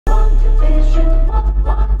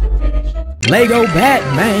Lego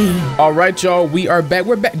Batman. All right, y'all, we are back.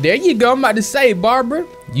 We're back. There you go. I'm about to say, Barbara,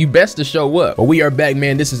 you best to show up. But we are back,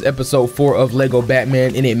 man. This is episode 4 of Lego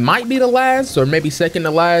Batman, and it might be the last or maybe second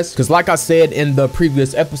to last, because like I said in the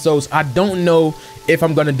previous episodes, I don't know if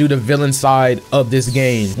I'm gonna do the villain side of this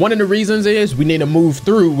game. One of the reasons is we need to move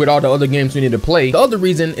through with all the other games we need to play. The other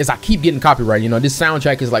reason is I keep getting copyright. You know, this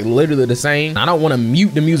soundtrack is like literally the same. I don't want to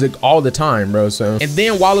mute the music all the time, bro. So, and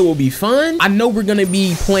then while it will be fun, I know we're gonna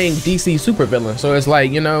be playing DC supervillain. So it's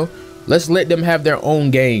like, you know, let's let them have their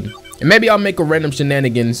own game. And maybe I'll make a random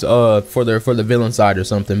Shenanigans for the villain side or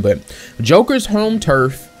something. But Joker's home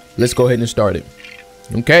turf. Let's go ahead and start it.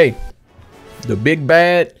 Okay, the big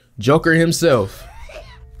bad Joker himself.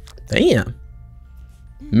 Damn.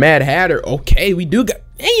 Mad Hatter. Okay, we do got.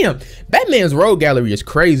 Damn. Batman's rogue gallery is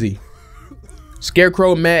crazy.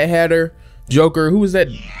 Scarecrow, Mad Hatter, Joker. Who was that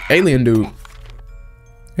alien dude?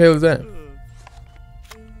 Hell was that?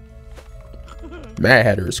 Mad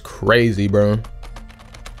Hatter is crazy, bro.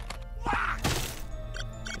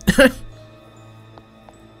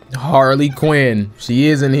 Harley Quinn. She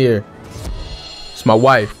is in here. It's my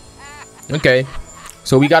wife. Okay.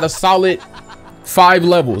 So we got a solid 5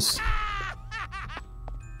 levels.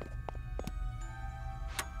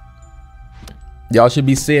 Y'all should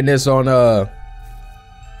be seeing this on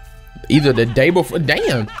either the day before.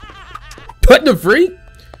 Damn. What the freak?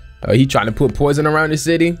 Oh, he trying to put poison around the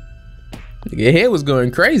city. Your head was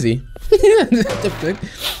going crazy.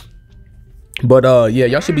 But yeah,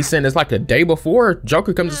 y'all should be seeing this like the day before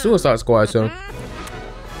Joker comes to Suicide Squad. So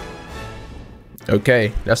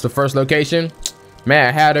okay, that's the first location.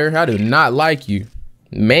 Mad Hatter, I do not like you.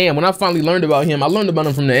 Man, when I finally learned about him, I learned about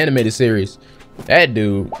him from the animated series. That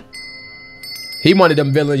dude, he one of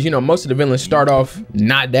them villains. You know, most of the villains start off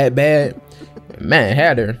not that bad. Mad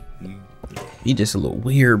Hatter, he just a little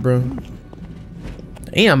weird, bro.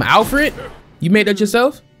 Damn, Alfred, you made that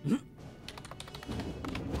yourself?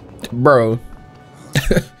 Bro.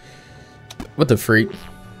 What the freak?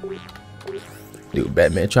 Dude,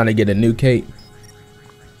 Batman trying to get a new cape.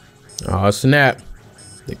 Oh snap.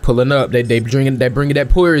 They pulling up. They bringing that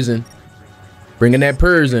poison. Bringing that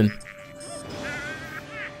poison.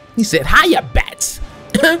 He said, "Hiya, bats."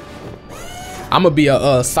 I'm gonna be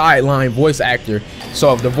a sideline voice actor.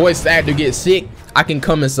 So if the voice actor gets sick, I can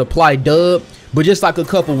come and supply dub, but just like a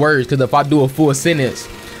couple words. Because if I do a full sentence,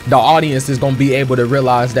 the audience is gonna be able to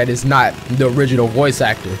realize that it's not the original voice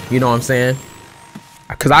actor. You know what I'm saying?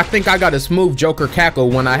 Because I think I got a smooth Joker cackle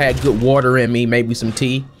when I had good water in me, maybe some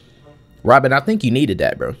tea. Robin, I think you needed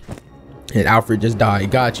that, bro. And Alfred just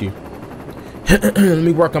died. Got you. Let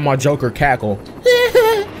me work on my Joker cackle.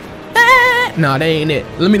 Nah, that ain't it.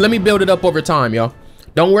 Let me build it up over time, y'all.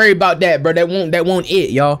 Don't worry about that, bro. That won't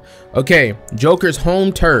it, y'all. Okay, Joker's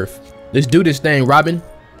home turf. Let's do this thing, Robin.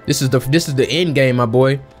 This is the end game, my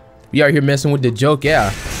boy. We out here messing with the joke,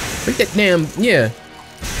 yeah. Break that damn, yeah.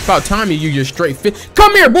 About time you use your straight fit.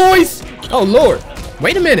 Come here, boys. Oh Lord.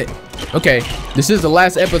 Wait a minute. Okay, this is the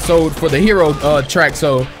last episode for the hero track,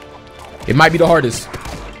 so it might be the hardest.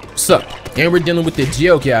 Sup? And we're dealing with the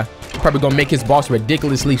joke, yeah. Probably gonna make his boss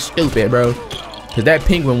ridiculously stupid, bro. Cause that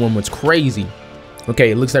penguin one was crazy.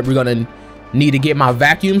 Okay, it looks like we're gonna need to get my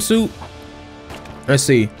vacuum suit. Let's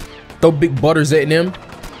see. Throw big butters at them.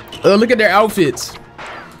 Look at their outfits.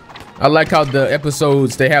 I like how the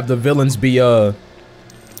episodes they have the villains be or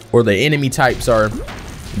the enemy types are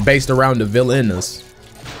based around the villainas.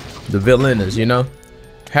 The villainas, you know.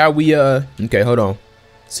 How we okay, hold on.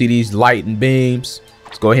 See these light and beams?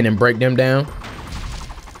 Let's go ahead and break them down.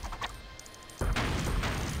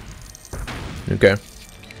 Okay.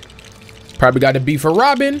 Probably got to be for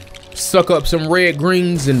Robin. Suck up some red,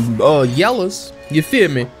 greens, and yellows. You feel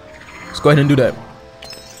me? Let's go ahead and do that.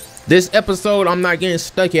 This episode, I'm not getting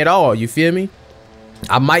stuck at all. You feel me?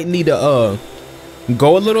 I might need to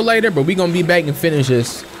go a little later, but we gonna be back and finish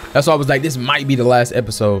this. That's why I was like, this might be the last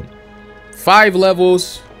episode. 5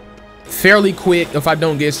 levels, fairly quick if I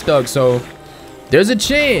don't get stuck. So there's a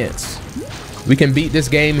chance we can beat this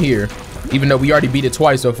game here, even though we already beat it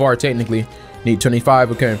twice so far. Technically, need 25.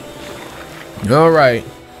 Okay. All right.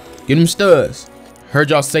 Get them studs. Heard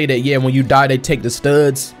y'all say that, yeah, when you die, they take the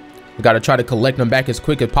studs. We gotta try to collect them back as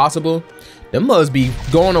quick as possible. Them must be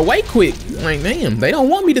going away quick. Like, damn, they don't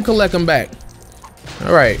want me to collect them back.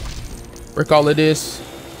 All right, work all of this.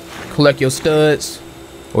 Collect your studs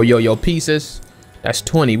or your pieces. That's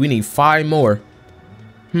 20. We need 5 more.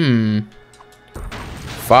 5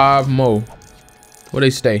 more. Where they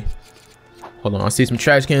stay? Hold on, I see some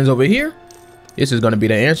trash cans over here. This is gonna be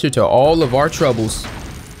the answer to all of our troubles.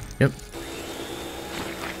 Yep.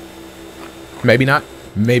 Maybe not.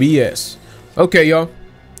 Maybe yes. Okay, y'all.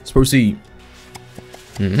 Let's proceed.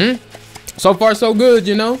 So far, so good,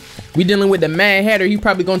 you know. We dealing with the Mad Hatter. He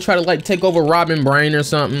probably gonna try to like take over Robin brain or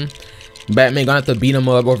something. Batman gonna have to beat him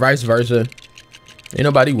up or vice versa. Ain't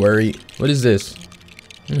nobody worried. What is this?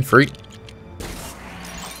 Freak.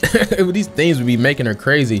 These things would be making her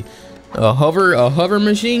crazy. A hover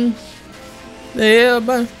machine? Yeah,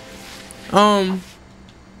 but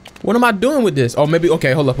what am I doing with this? Oh, maybe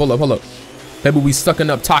okay, hold up. Maybe we sucking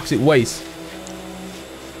up toxic waste.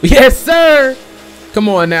 Yes, sir. Come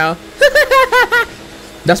on now.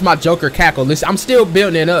 That's my Joker cackle. Listen, I'm still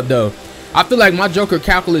building it up though. I feel like my Joker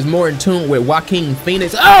cackle is more in tune with Joaquin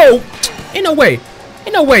Phoenix. Oh, ain't no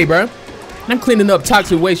way, bro. I'm cleaning up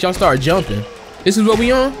toxic waste. Y'all start jumping. This is what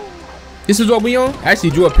we on? I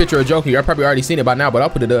actually drew a picture of Joker. Y'all probably already seen it by now, but I'll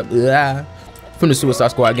put it up. From the Suicide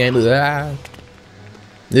Squad game. Yeah,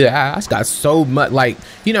 I just got so much, like,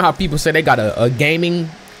 you know how people say they got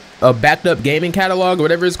a backed up gaming catalog or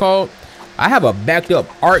whatever it's called. I have a backed up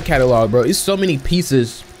art catalog, bro. It's so many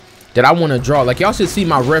pieces that I want to draw. Like, y'all should see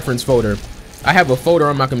my reference folder. I have a folder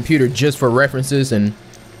on my computer just for references and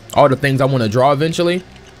all the things I want to draw eventually.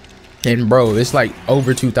 And bro, it's like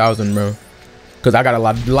over 2,000, bro. Because I got a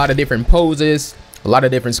lot of different poses, a lot of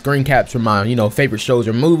different screen caps from my, you know, favorite shows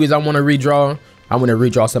or movies I want to redraw. I want to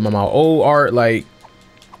redraw some of my old art. Like,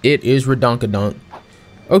 it is redonkadonk.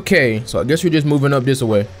 Okay, so I guess we're just moving up this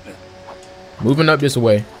way. What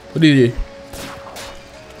is it?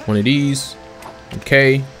 One of these.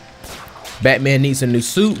 Okay. Batman needs a new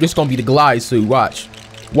suit. This is gonna be the glide suit. Watch,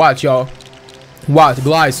 y'all. Watch the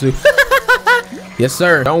glide suit. Yes,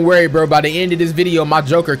 sir. Don't worry, bro. By the end of this video, my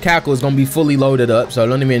Joker cackle is gonna be fully loaded up. So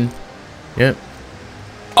don't even. Yeah.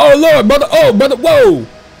 Oh Lord, brother. Oh, brother. Whoa.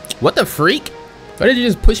 What the freak? What did you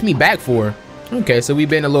just push me back for? Okay, so we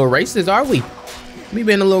been a little racist, are we? We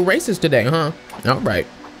been a little racist today, huh? All right.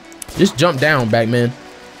 Just jump down, Batman.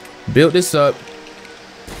 Build this up.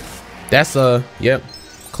 That's yep.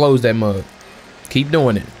 Close that mug. Keep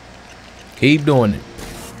doing it.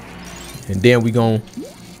 And then we gonna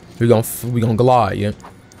glide, yeah.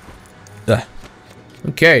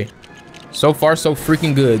 Okay. So far, so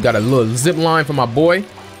freaking good. Got a little zip line for my boy.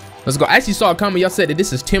 Let's go. I actually saw a comment. Y'all said that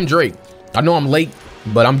this is Tim Drake. I know I'm late,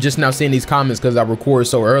 but I'm just now seeing these comments because I record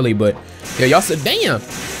so early. But yeah, y'all said, damn.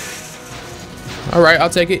 All right, I'll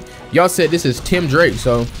take it. Y'all said this is Tim Drake,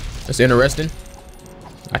 so that's interesting.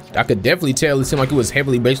 I could definitely tell it seemed like it was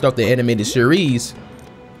heavily based off the animated series.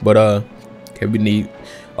 But okay, we need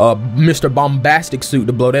Mr. Bombastic suit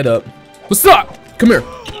to blow that up. What's up? Come here.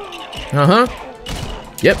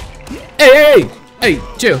 Yep. Hey,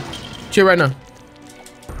 chill right now.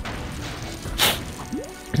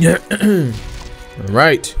 Yeah. All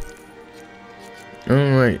right.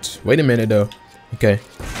 Wait a minute though. Okay.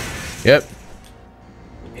 Yep.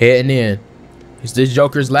 Heading in. Is this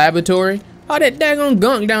Joker's laboratory? Oh, that daggone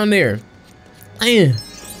gunk down there. Damn,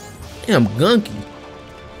 gunky.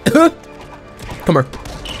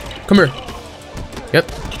 Come here.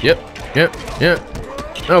 Yep.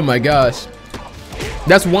 Oh my gosh.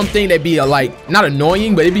 That's one thing that'd be like, not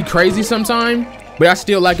annoying, but it'd be crazy sometime. But I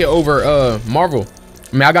still like it over Marvel.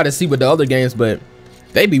 I mean, I gotta see with the other games, but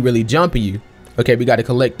they be really jumping you. Okay, we gotta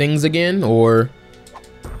collect things again, or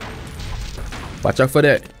watch out for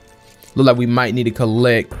that. Look like we might need to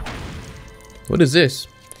collect. What is this?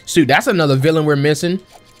 Shoot, that's another villain we're missing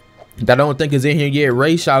that I don't think is in here yet.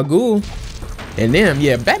 Ra's al Ghul and them.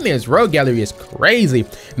 Yeah, Batman's rogue gallery is crazy.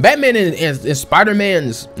 Batman and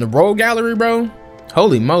Spider-Man's rogue gallery, bro.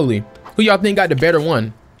 Holy moly. Who y'all think got the better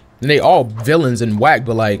one? And they all villains and whack,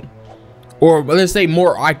 but like, or let's say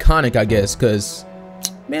more iconic, I guess, because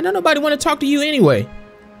man, don't nobody want to talk to you anyway.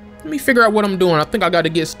 Let me figure out what I'm doing. I think I got to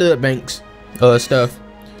get Stud Banks stuff.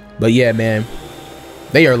 But yeah, man,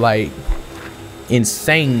 they are like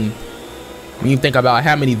insane when you think about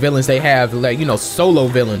how many villains they have, like, you know, solo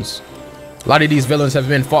villains. A lot of these villains have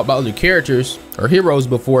been fought by other characters or heroes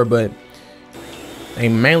before, but they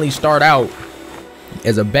mainly start out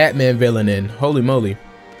as a Batman villain, and holy moly,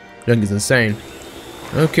 I think it's insane.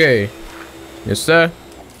 Okay, yes sir.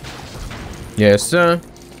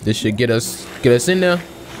 This should get us in there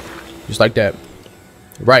just like that.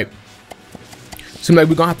 Right. Seems like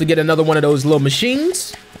we're gonna have to get another one of those little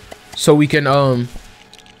machines so we can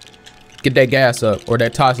get that gas up, or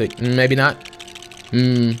that toxic. Maybe not.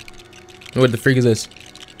 What the freak is this?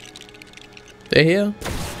 The hell?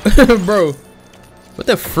 Bro, what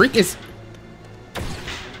the freak is?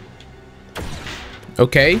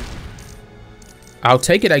 Okay, I'll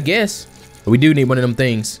take it, I guess. But we do need one of them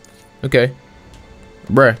things. Okay,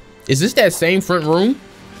 bruh, is this that same front room?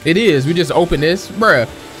 It is. We just opened this, bruh.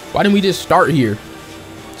 Why didn't we just start here?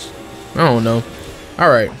 I don't know. All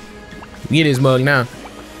right, we get his mug now.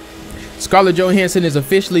 Scarlett Johansson is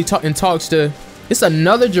officially in talks to. It's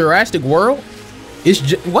another Jurassic World.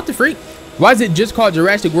 It's what the freak? Why is it just called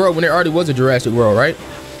Jurassic World when there already was a Jurassic World, right?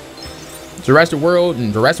 Jurassic World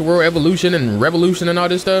and Jurassic World Evolution and Revolution and all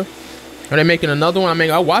this stuff. Are they making another one? I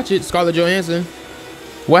mean, I'll watch it. Scarlett Johansson.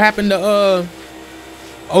 What happened to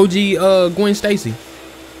OG Gwen Stacy?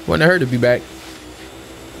 Wanted her to be back.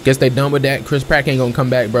 Guess they done with that. Chris Pratt ain't gonna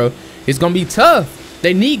come back, bro. It's gonna be tough.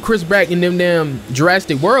 They need Chris Pratt in them damn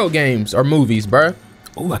Jurassic World games or movies, bro.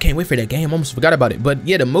 Oh, I can't wait for that game. I almost forgot about it. But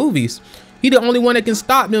yeah, the movies. He the only one that can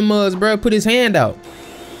stop them mugs, bro. Put his hand out.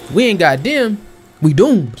 We ain't got them. We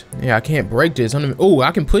doomed. Yeah, I can't break this. Oh,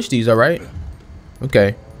 I can push these, all right?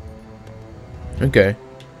 Okay. Okay.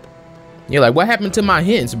 Yeah, like what happened to my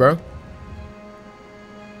hints, bro?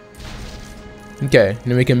 Okay,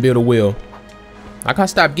 then we can build a wheel. I gotta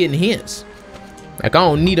stop getting hints. Like I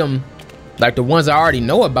don't need them like the ones I already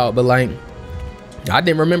know about, but like I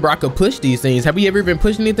didn't remember I could push these things. Have we ever been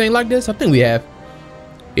pushing anything like this? I think we have.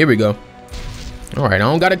 Here we go. All right, I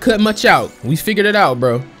don't gotta cut much out. We figured it out,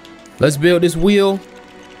 bro. Let's build this wheel.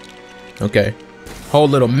 Okay. Whole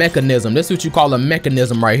little mechanism. This is what you call a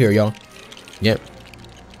mechanism right here, y'all. Yep.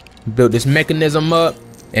 Build this mechanism up,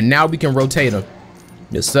 and now we can rotate them.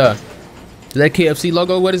 Yes, sir. Is that KFC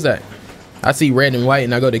logo? What is that? I see red and white,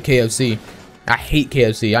 and I go to KFC. I hate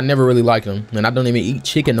KFC. I never really liked them, and I don't even eat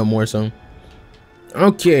chicken no more, so.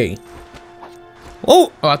 Okay.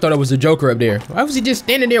 Oh, I thought it was a Joker up there. Why was he just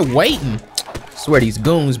standing there waiting? I swear these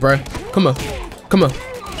goons, bro. Come on. Come on.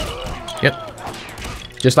 Yep.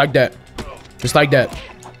 Just like that. Just like that.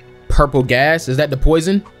 Purple gas. Is that the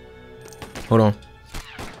poison? Hold on.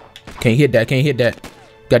 Can't hit that. Can't hit that.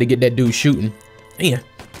 Got to get that dude shooting. Man,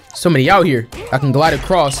 so many out here. I can glide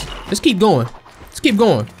across. Let's keep going. Let's keep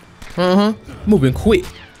going. Moving quick.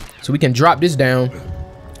 So we can drop this down.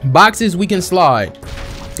 Boxes we can slide.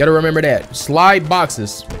 Gotta remember that. Slide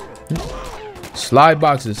boxes. Slide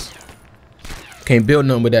boxes. Can't build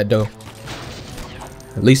none with that though.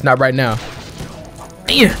 At least not right now.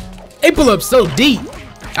 Man, they pull up so deep.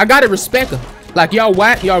 I gotta respect them. Like y'all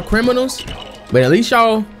whack, y'all criminals. But at least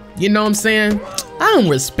y'all, you know what I'm saying? I don't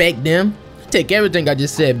respect them. Take everything I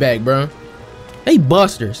just said back, bro. They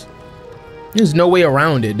busters. There's no way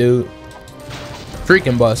around it, dude.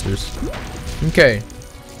 Freaking busters. Okay.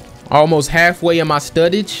 Almost halfway in my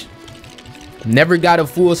studdage. Never got a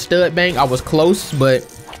full stud bank. I was close, but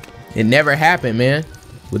it never happened, man.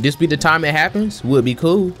 Would this be the time it happens? Would be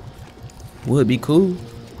cool. Would be cool.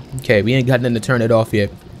 Okay, we ain't got nothing to turn it off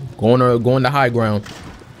yet. Going to high ground.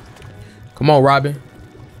 Come on, Robin.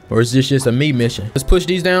 Or is this just a me mission? Let's push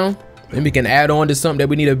these down. Maybe we can add on to something that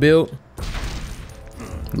we need to build.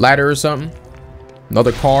 Ladder or something.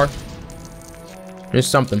 Another car. There's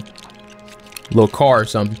something. Little car or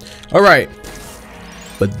something. All right.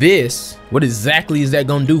 But this, what exactly is that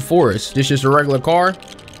gonna do for us? This just a regular car?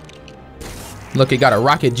 Look, it got a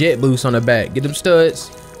rocket jet boost on the back. Get them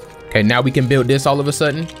studs. Okay, now we can build this all of a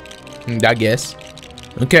sudden. I guess.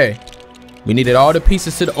 Okay. We needed all the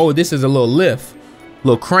pieces to the, oh, this is a little lift.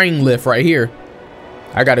 Little crane lift right here.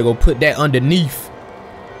 I gotta go put that underneath.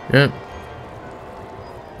 Yeah.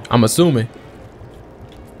 I'm assuming.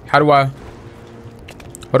 How do I,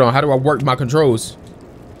 hold on, how do I work my controls?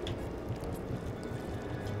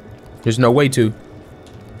 There's no way to.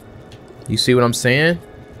 You see what I'm saying?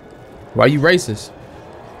 Why you racist?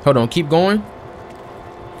 Hold on, keep going.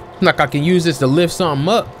 Like I can use this to lift something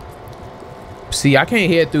up. See, I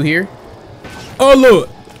can't head through here. Oh, look.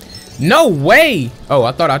 No way. Oh,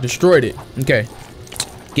 I thought I destroyed it. Okay.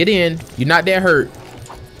 Get in. You're not that hurt.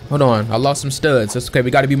 Hold on. I lost some studs. That's okay. We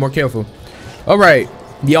got to be more careful. All right.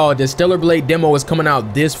 Y'all, the Stellar Blade demo is coming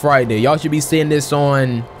out this Friday. Y'all should be seeing this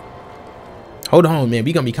on... Hold on, man.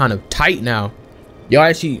 We going to be kind of tight now. Y'all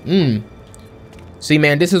actually... See,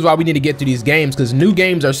 man, this is why we need to get through these games, because new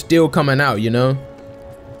games are still coming out, you know?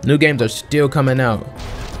 New games are still coming out.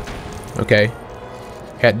 Okay.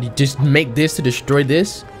 Had to just make this to destroy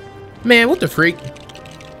this? Man, what the freak?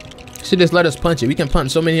 Should just let us punch it. We can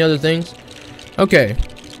punch so many other things. Okay.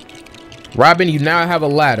 Robin, you now have a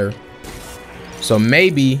ladder. So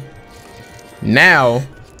maybe now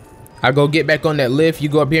I go get back on that lift. You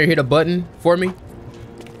go up here and hit a button for me.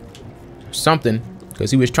 Something. Because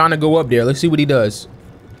he was trying to go up there. Let's see what he does.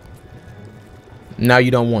 Now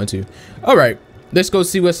you don't want to. All right. Let's go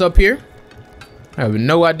see what's up here. I have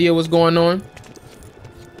no idea what's going on.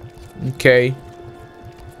 Okay.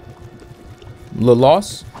 A little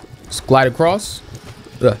loss. Let's glide across.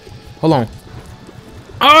 Hold on.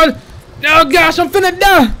 Oh gosh, I'm finna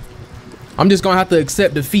die. I'm just gonna have to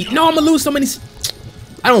accept defeat. No, I'm gonna lose so many.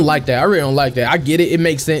 I don't like that. I really don't like that. I get it. It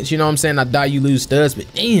makes sense. You know what I'm saying? I die, you lose studs.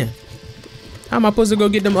 But damn. How am I supposed to go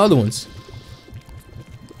get them other ones?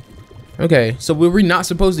 Okay, so were we not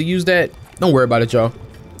supposed to use that? Don't worry about it, y'all.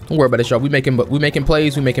 Don't worry about it, y'all. We making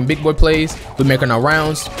plays. We making big boy plays. We making our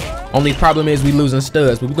rounds. Only problem is we losing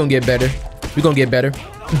studs, but we gonna get better. We gonna get better.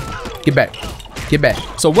 Get back. Get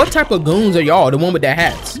back. So what type of goons are y'all? The one with the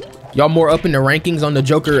hats? Y'all more up in the rankings on the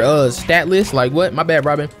Joker stat list? Like what? My bad,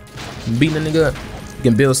 Robin. I'm beating a nigga up. You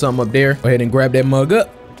can build something up there. Go ahead and grab that mug up.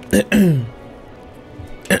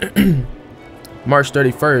 March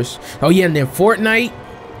 31st. Oh yeah, and then Fortnite.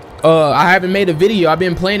 I haven't made a video. I've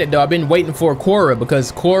been playing it though. I've been waiting for Korra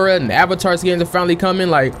because Korra and the Avatar skins are finally coming.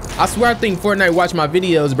 Like, I swear I think Fortnite watched my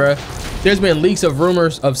videos, bruh. There's been leaks of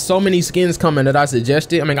rumors of so many skins coming that I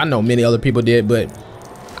suggested. I mean, I know many other people did, but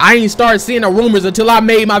I ain't started seeing the rumors until I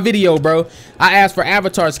made my video, bro. I asked for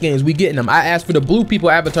Avatar skins, we getting them. I asked for the blue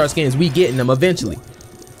people Avatar skins, we getting them eventually.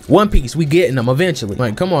 One Piece, we getting them eventually.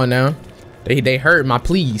 Like, come on now. They heard my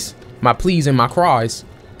pleas and my cries.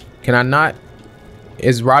 Can I not?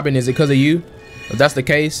 Is Robin, is it because of you? If that's the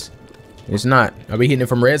case, it's not. Are we hitting it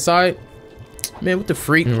from red side? Man, what the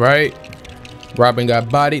freak, right? Robin got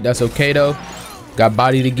bodied. That's okay though. Got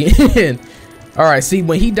bodied again. All right, see,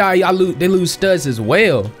 when he died, they lose studs as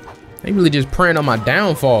well. They really just praying on my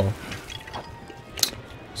downfall.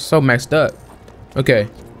 So messed up. Okay,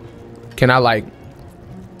 can I like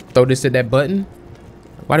throw this at that button?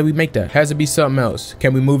 Why did we make that? Has to be something else.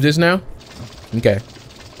 Can we move this now? Okay,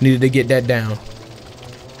 needed to get that down.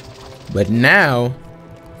 But now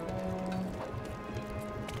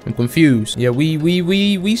I'm confused. Yeah,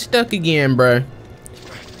 we stuck again, bruh.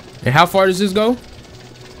 And how far does this go?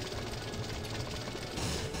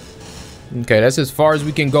 Okay, that's as far as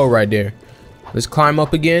we can go right there. Let's climb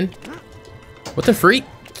up again. What the freak?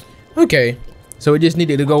 Okay, so it just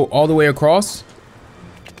needed to go all the way across.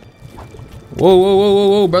 Whoa, whoa, whoa, whoa,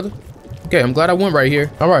 whoa, brother. Okay, I'm glad I went right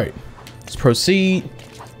here. All right, let's proceed.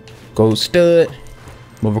 Go stud.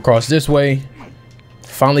 Move across this way.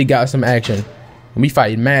 Finally got some action. We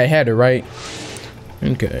fighting Mad Hatter, right?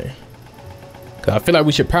 Okay. I feel like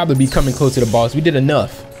we should probably be coming close to the boss. We did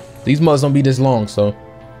enough. These mugs don't be this long, so.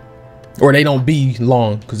 Or they don't be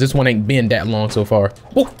long, because this one ain't been that long so far.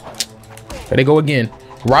 Whoa. There they go again.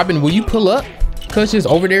 Robin, will you pull up? Cuz just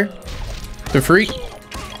over there. The freak.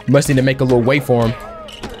 Must need to make a little way for him.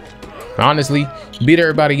 Honestly, beat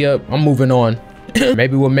everybody up. I'm moving on.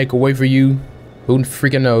 Maybe we'll make a way for you. Who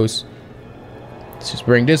freaking knows? Let's just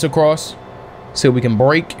bring this across. See if we can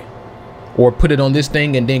break. Or put it on this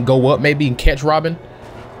thing and then go up maybe and catch Robin.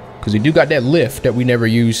 Because we do got that lift that we never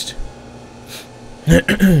used.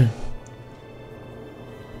 I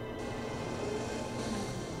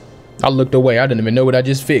looked away. I didn't even know what I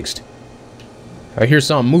just fixed. I hear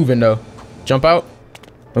something moving though. Jump out.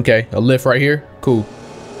 Okay, a lift right here. Cool.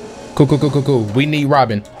 Cool, cool, cool, cool, cool. We need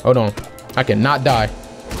Robin. Hold on. I cannot die.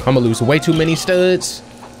 I'm gonna lose way too many studs.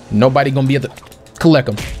 Nobody gonna be able to collect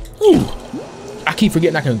them. Ooh. I keep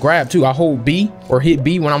forgetting I can grab too. I hold B or hit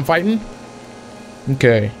B when I'm fighting.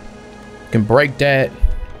 Okay. Can break that.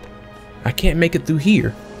 I can't make it through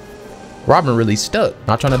here. Robin really stuck.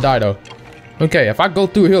 Not trying to die though. Okay, if I go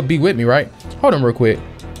through, he'll be with me, right? Hold on real quick.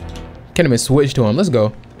 Can't even switch to him. Let's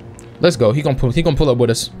go. Let's go. He gonna pull up with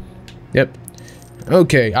us. Yep.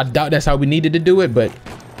 Okay, I doubt that's how we needed to do it, but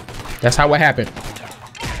that's how it happened.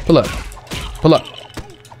 Pull up. Pull up.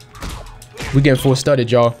 We getting full studdage,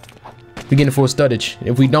 y'all. We getting full studdage.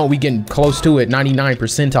 If we don't, we getting close to it. 99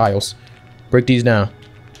 percentiles. Break these down.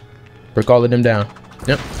 Break all of them down.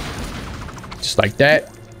 Yep. Just like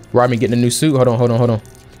that. Robin getting a new suit. Hold on, hold on, hold on.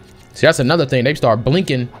 See, that's another thing. They start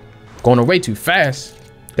blinking, going away too fast.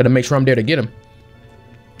 Gotta make sure I'm there to get him.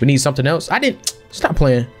 We need something else. I didn't. Stop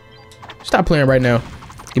playing. Stop playing right now.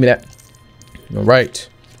 Give me that. All right.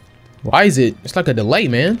 Why is it? It's like a delay,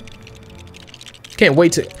 man. Can't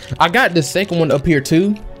wait to. I got the second one up here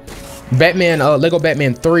too. Batman, Lego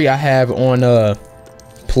Batman 3 I have on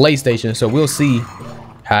PlayStation, so we'll see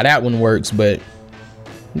how that one works. But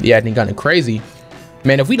yeah, I think kind of crazy,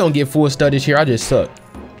 man. If we don't get full studies here, I just suck.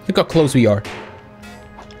 Look how close we are.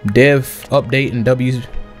 Dev update and W.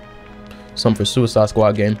 Something for Suicide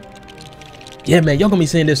Squad game. Yeah, man, y'all gonna be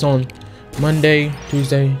seeing this on Monday,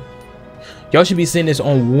 Tuesday. Y'all should be seeing this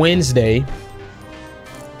on Wednesday.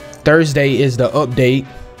 Thursday is the update.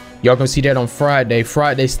 Y'all gonna see that on Friday.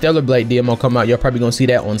 Friday, Stellar Blade demo come out. Y'all probably gonna see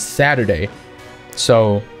that on Saturday.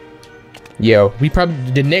 So, yeah, we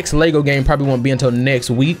probably the next Lego game probably won't be until next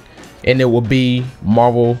week, and it will be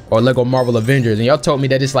Marvel or Lego Marvel Avengers. And y'all told me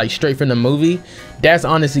that it's like straight from the movie. That's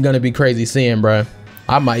honestly gonna be crazy seeing, bro.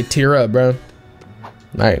 I might tear up, bro.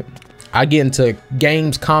 Like, I get into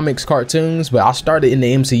games, comics, cartoons, but I started in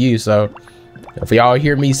the MCU, so If y'all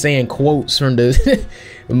hear me saying quotes from the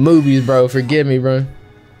movies, bro, forgive me, bro.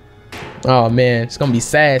 Oh man, it's gonna be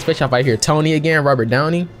sad, especially if I hear Tony again, Robert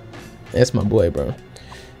Downey. That's my boy, bro.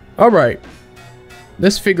 All right,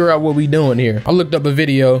 let's figure out what we doing here. I looked up a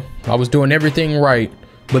video. I was doing everything right,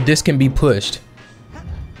 but this can be pushed.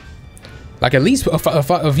 Like, at least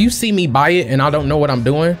if you see me buy it and I don't know what I'm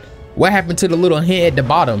doing, what happened to the little hint at the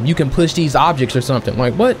bottom? You can push these objects or something.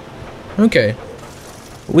 Like, what? Okay,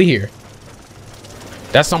 we here.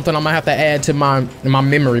 That's something I'm gonna have to add to my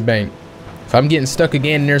memory bank. If I'm getting stuck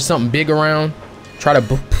again and there's something big around, try to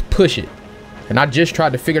push it. And I just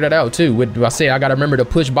tried to figure that out too. What do I say? I gotta remember to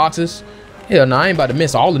push boxes. Hell no, I ain't about to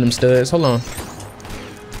miss all of them studs. Hold on.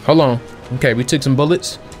 Hold on. Okay, we took some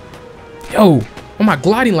bullets. Yo, why am I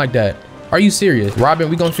gliding like that? Are you serious? Robin,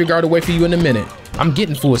 we gonna figure out a way for you in a minute. I'm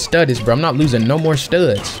getting full studs, bro. I'm not losing no more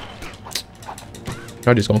studs.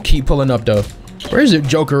 I'm just gonna keep pulling up though. Where's the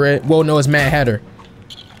Joker at? Well, no, it's Mad Hatter.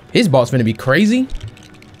 His boss finna be crazy.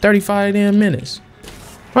 35 damn minutes.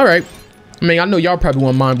 All right. I mean, I know y'all probably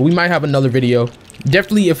won't mind, but we might have another video.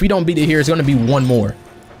 Definitely, if we don't beat it here, it's gonna be one more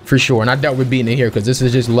for sure. And I doubt we're beating it here because this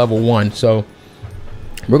is just level 1. So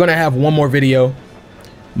we're gonna have one more video,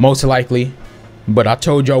 most likely. But I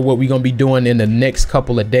told y'all what we're gonna be doing in the next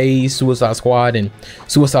couple of days. Suicide Squad, and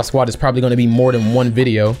Suicide Squad is probably gonna be more than one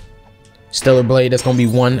video. Stellar Blade, that's gonna be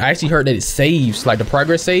one. I actually heard that it saves, like the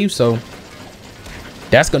progress saves, so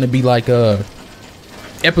that's gonna be like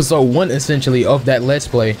episode 1 essentially of that let's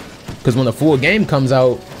play. Because when the full game comes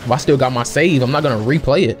out, if I still got my save, I'm not gonna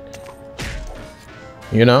replay it.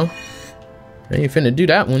 You know, I ain't finna do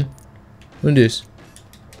that one. Look at this.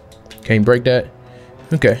 Can't break that.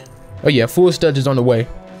 Okay. Oh yeah, full studs is on the way.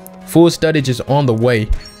 Full studdage is on the way.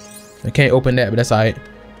 I can't open that, but that's all right.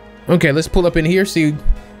 Okay, let's pull up in here. See.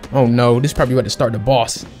 Oh no, this is probably about to start the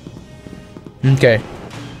boss. Okay.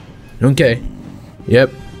 Okay.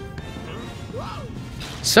 Yep.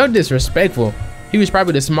 So disrespectful. He was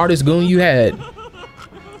probably the smartest goon you had.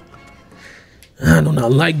 I do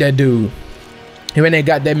not like that dude. He ain't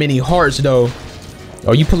got that many hearts though.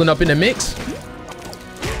 Are you pulling up in the mix?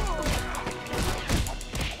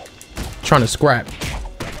 Trying to scrap.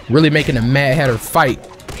 Really making a Mad Hatter fight.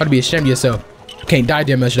 Ought to be ashamed of yourself. Can't die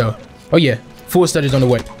that much though. Oh yeah, full studies on the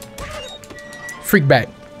way. Freak back.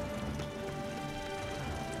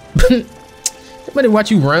 Somebody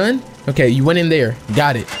watch you run. Okay, you went in there.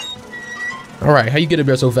 Got it. All right, how you get up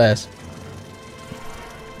there so fast?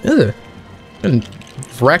 Ugh.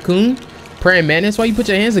 Raccoon, praying mantis. Why you put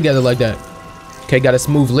your hands together like that? Okay, got a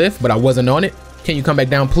smooth lift, but I wasn't on it. Can you come back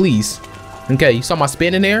down, please? Okay, you saw my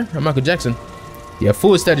spin in there? I'm Michael Jackson. Yeah,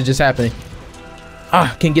 full study just happening.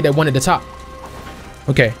 Ah, can't get that one at the top.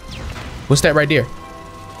 Okay, what's that right there?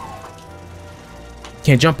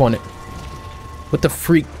 Can't jump on it. What the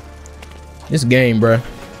freak? This game, bruh.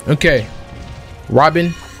 Okay, Robin,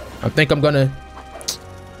 I think I'm gonna.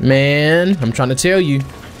 Man, I'm trying to tell you.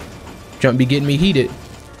 Jump be getting me heated.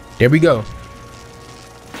 There we go.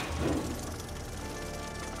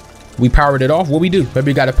 We powered it off. What we do? Maybe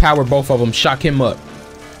we gotta power both of them. Shock him up.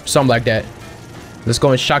 Something like that. Let's go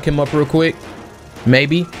and shock him up real quick.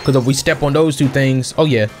 Maybe. Because if we step on those two things. Oh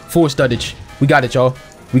yeah. Full studdage. We got it, y'all.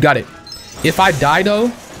 We got it. If I die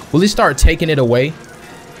though, will it start taking it away?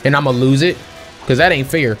 And I'm gonna lose it? Because that ain't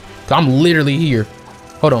fair. Because I'm literally here.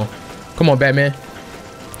 Hold on. Come on, Batman.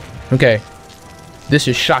 Okay. This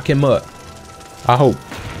should shock him up. I hope.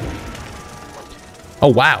 Oh,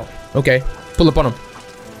 wow. Okay. Pull up on him.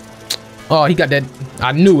 Oh, he got that.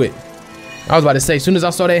 I knew it. I was about to say, as soon as I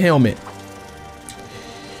saw that helmet.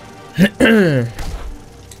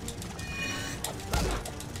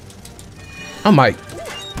 I might.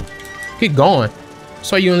 Get going.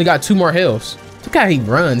 So you only got 2 more healths. Look how he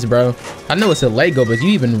runs, bro. I know it's a Lego, but you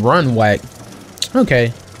even run whack.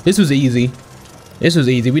 Okay. This was easy. This was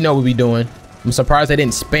easy. We know what we doing. I'm surprised they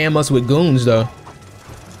didn't spam us with goons, though.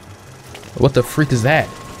 What the freak is that?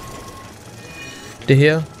 The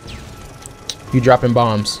hell? You dropping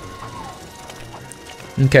bombs.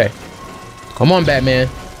 Okay. Come on, Batman.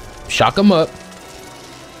 Shock him up.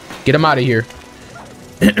 Get him out of here.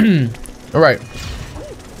 All right.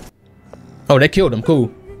 Oh, they killed him.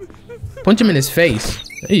 Cool. Punch him in his face.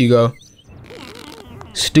 There you go.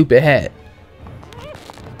 Stupid hat.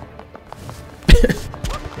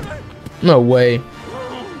 No way.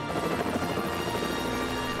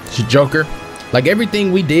 It's Joker. Like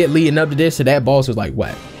everything we did leading up to this, to that boss was like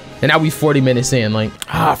whack. And now we 40 minutes in. Like,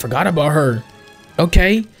 I forgot about her.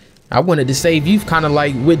 Okay. I wanted to save you kind of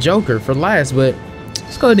like with Joker for last, but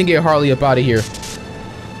let's go ahead and get Harley up out of here.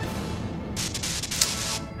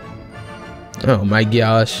 Oh my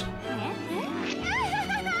gosh.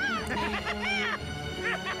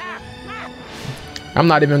 I'm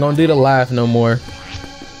not even gonna do the laugh no more.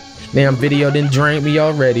 Damn video didn't drain me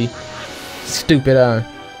already. Stupid.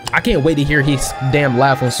 I can't wait to hear his damn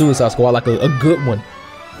laugh on Suicide Squad, like a good one.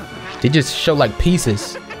 They just show like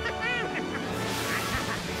pieces.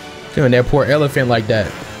 Doing that poor elephant like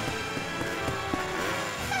that.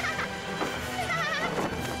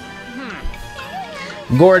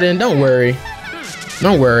 Gordon, don't worry.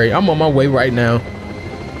 Don't worry, I'm on my way right now.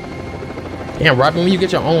 Damn, Robin, when you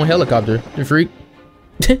get your own helicopter, you freak.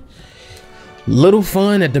 Little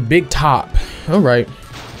fun at the big top. All right.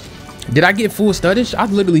 Did I get full studies? I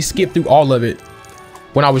literally skipped through all of it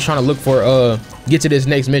when I was trying to look for get to this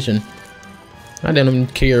next mission. I didn't even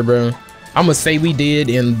care, bro. I'm gonna say we did,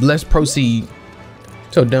 and let's proceed.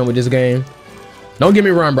 So done with this game. Don't get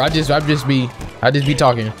me wrong, bro. I just be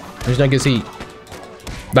talking. Just don't get heat.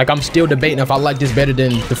 Like, I'm still debating if I like this better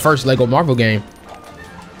than the first Lego Marvel game.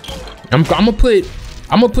 I'm gonna put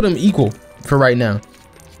them equal for right now.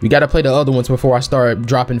 We gotta play the other ones before I start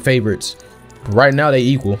dropping favorites. But right now they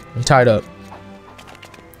equal. I'm tied up.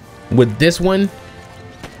 With this one,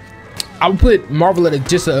 I would put Marvel at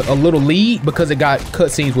just a little lead because it got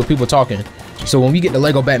cutscenes with people talking. So when we get to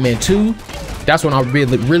Lego Batman 2, that's when I'll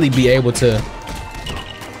really be able to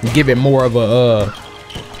give it more of a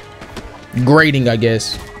grading, I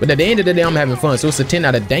guess. But at the end of the day, I'm having fun. So it's a 10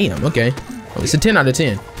 out of damn. Okay. It's a 10 out of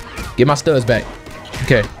 10. Get my studs back.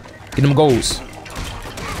 Okay. Get them goals.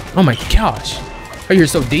 Oh my gosh. Oh, you're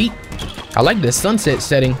so deep. I like the sunset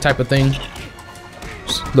setting type of thing.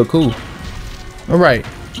 Look cool. All right.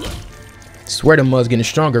 Swear the mud's getting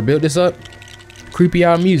stronger. Build this up. Creepy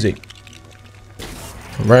out music.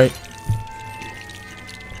 All right.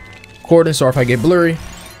 Cordon, sorry if I get blurry.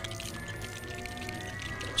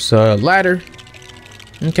 So ladder.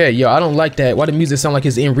 Okay, yo, I don't like that. Why the music sound like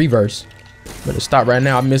it's in reverse? Better stop right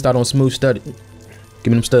now. I missed out on smooth stud. Give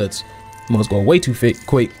me them studs. Must go way too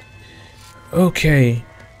quick. Okay,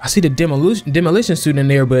 I see the demolition suit in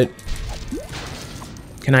there, but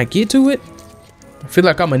can I get to it? I feel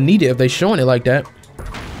like I'm gonna need it if they showing it like that.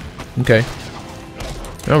 Okay.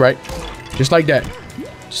 All right, just like that.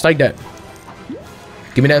 Just like that.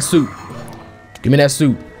 Give me that suit. Give me that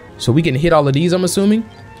suit. So we can hit all of these, I'm assuming.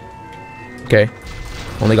 Okay.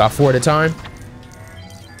 Only got 4 at a time.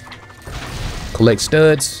 Collect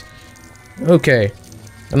studs. Okay.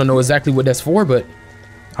 I don't know exactly what that's for, but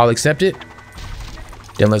I'll accept it.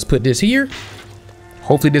 Then let's put this here.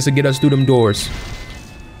 Hopefully this will get us through them doors.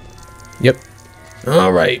 Yep.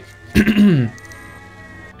 All right.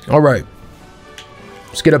 All right.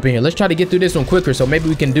 Let's get up in here. Let's try to get through this one quicker, so maybe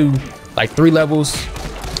we can do like 3 levels.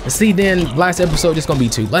 And see, then last episode just gonna be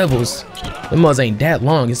 2 levels. Them muds ain't that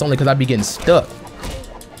long. It's only because I be getting stuck.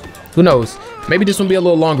 Who knows? Maybe this one be a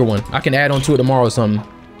little longer one. I can add on to it tomorrow or something.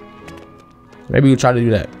 Maybe we'll try to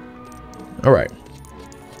do that. All right.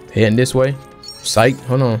 Heading this way. Psych.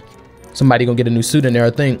 Hold on. Somebody gonna get a new suit in there, I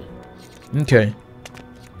think. Okay.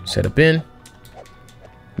 Set up in.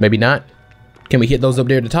 Maybe not. Can we hit those up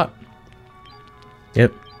there at the top?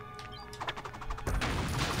 Yep.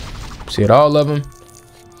 See it, all of them.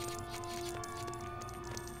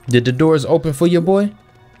 Did the doors open for you, boy?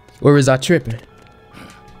 Or is I tripping?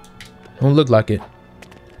 Don't look like it.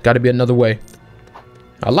 Gotta be another way.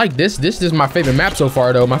 I like this. This is my favorite map so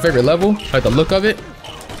far, though. My favorite level. Like the look of it.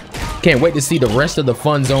 Can't wait to see the rest of the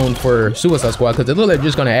fun zone for Suicide Squad, because it looks like they're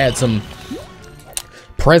just gonna add some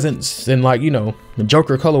presents and, like, you know, the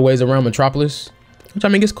Joker colorways around Metropolis, which I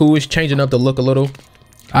mean, it's cool. It's changing up the look a little.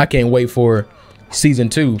 I can't wait for season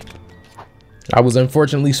 2. I was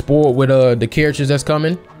unfortunately spoiled with the characters that's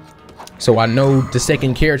coming, so I know the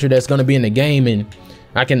second character that's gonna be in the game, and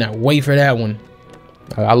I cannot wait for that one.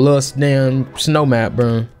 I love damn snow map,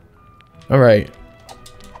 bro. All right,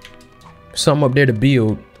 something up there to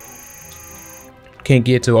build. Can't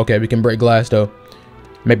get to. Okay, we can break glass though.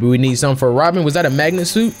 Maybe we need something for Robin. Was that a magnet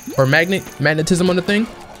suit or magnetism on the thing?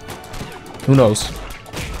 Who knows?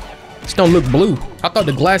 This don't look blue. I thought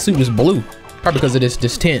the glass suit was blue, probably because of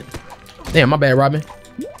this tint. Damn, my bad, Robin.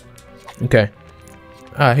 Okay,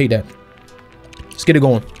 I hate that. Let's get it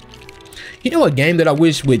going. You know, a game that I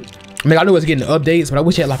wish would, I mean, I know it's getting updates, but I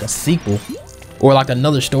wish it had like a sequel or like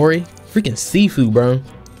another story. Freaking Sifu, bro.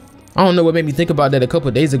 I don't know what made me think about that a couple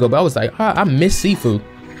of days ago, but I was like, I miss Sifu.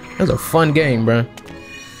 That was a fun game, bro.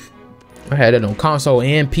 I had it on console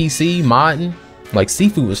and PC, modding. Like,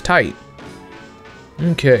 Sifu was tight.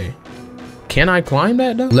 Okay. Can I climb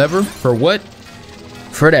that though? Lever for what?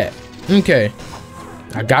 For that. Okay.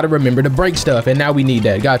 I gotta remember to break stuff, and now we need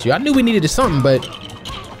that. Got you. I knew we needed something, but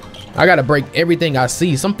I gotta break everything I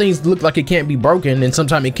see. Some things look like it can't be broken, and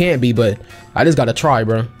sometimes it can't be, but I just gotta try,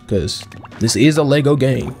 bro, because this is a Lego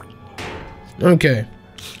game. Okay.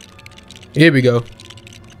 Here we go.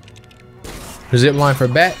 Zip line for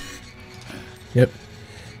bat. Yep.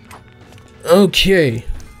 Okay.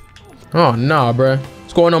 Oh, nah, bruh.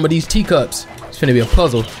 What's going on with these teacups? It's finna be a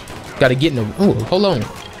puzzle. Gotta get in the... Oh, hold on.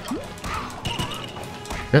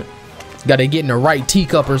 Yep. Gotta get in the right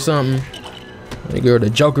teacup or something. Nigga, the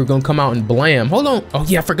Joker gonna come out and blam. Hold on. Oh,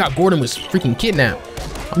 yeah, I forgot Gordon was freaking kidnapped.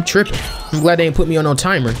 I'm tripping. I'm glad they ain't put me on no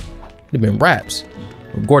timer. It'd been raps.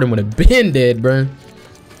 Gordon would have been dead, bruh.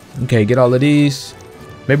 Okay, get all of these.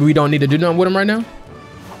 Maybe we don't need to do nothing with him right now.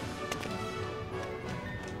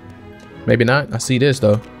 Maybe not. I see this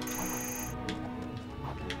though.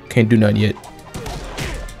 Can't do nothing yet.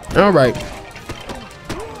 All right.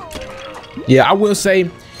 Yeah, I will say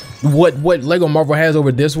what Lego Marvel has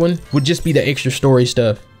over this one would just be the extra story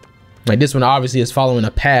stuff. Like this one obviously is following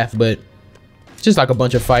a path, but it's just like a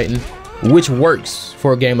bunch of fighting, which works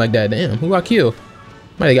for a game like that. Damn, who I kill?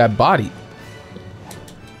 Might have got bodied.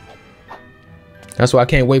 That's why I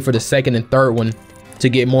can't wait for the second and third one to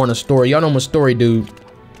get more on the story. Y'all know I'm a story dude.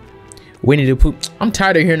 Winnie the Pooh. I'm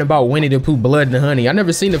tired of hearing about Winnie the Pooh Blood and Honey. I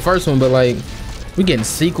never seen the first one, but like we getting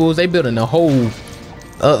sequels. They building a whole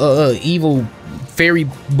evil fairy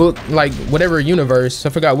book, like whatever universe. I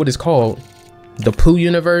forgot what it's called. The Pooh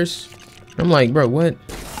universe. I'm like, bro, what?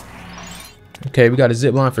 Okay, we got a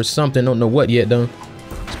zip line for something. Don't know what yet though.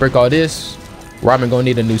 Let's break all this. Robin gonna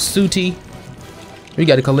need a new suitie. We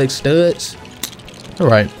gotta collect studs. All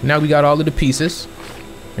right, now we got all of the pieces.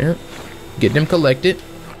 Yeah, get them collected.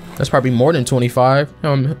 That's probably more than 25.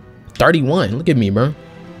 31. Look at me, bro.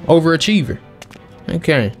 Overachiever.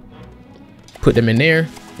 Okay. Put them in there.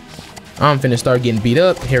 I'm finna start getting beat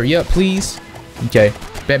up. Hurry up, please. Okay.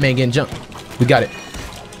 Batman getting jumped. We got it.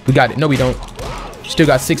 We got it. No, we don't. Still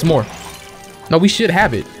got 6 more. No, we should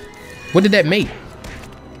have it. What did that make?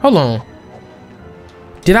 Hold on.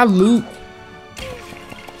 Did I loot?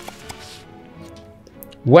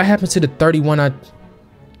 What happened to the 31?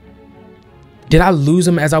 Did I lose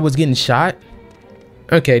them as I was getting shot?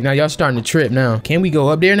 Okay, now y'all starting to trip now. Can we go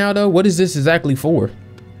up there now though? What is this exactly for?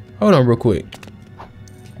 Hold on real quick.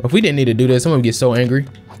 If we didn't need to do this, I'm gonna get so angry.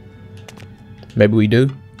 Maybe we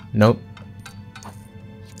do. Nope.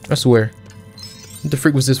 I swear. What the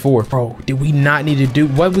freak was this for? Bro, did we not need to do?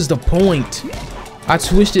 What was the point? I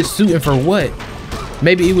twisted suiting for what?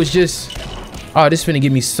 Maybe it was just... Oh, this finna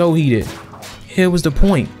get me so heated. Here was the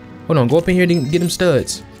point. Hold on, go up in here and get them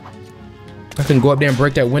studs. I can go up there and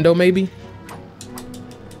break that window, maybe.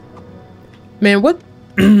 Man, what?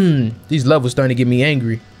 These levels starting to get me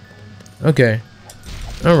angry. Okay.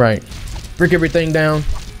 All right. Break everything down.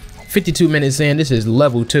 52 minutes in. This is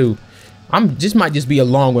level 2. This might just be a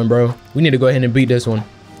long one, bro. We need to go ahead and beat this one.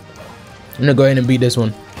 I'm gonna go ahead and beat this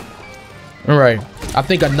one. All right. I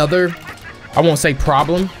think another, I won't say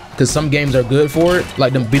problem, because some games are good for it,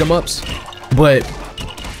 like them beat 'em ups. But,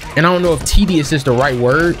 and I don't know if tedious is the right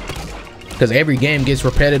word, because every game gets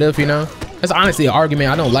repetitive, you know. That's honestly an argument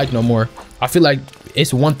I don't like no more. I feel like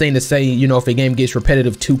it's one thing to say, you know, if a game gets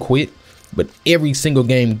repetitive too quick, but every single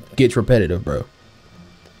game gets repetitive, bro.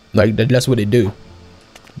 Like that's what it do.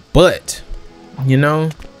 But, you know,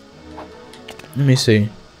 let me see.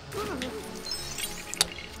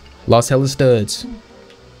 Lost hella studs.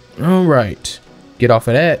 All right, get off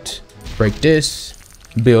of that. Break this.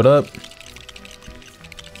 Build up.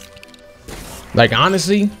 Like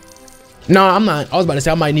honestly, no, I'm not. I was about to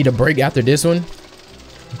say I might need a break after this one,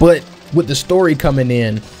 but with the story coming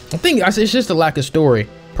in, I think it's just a lack of story,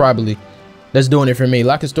 probably. That's doing it for me.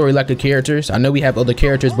 Lack of story, lack of characters. I know we have other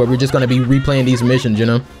characters, but we're just gonna be replaying these missions, you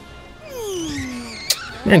know.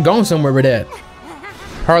 Man, going somewhere with that.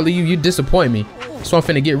 Harley, you disappoint me. So I'm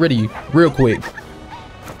finna get rid of you real quick.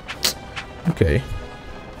 Okay.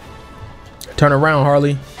 Turn around,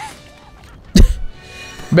 Harley.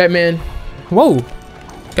 Batman. Whoa.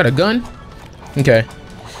 Got a gun? Okay.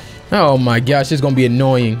 Oh my gosh, this is gonna be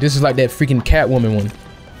annoying. This is like that freaking Catwoman one.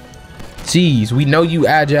 Jeez, we know you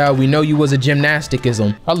agile. We know you was a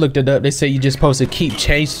gymnasticism. I looked it up. They say you're just supposed to keep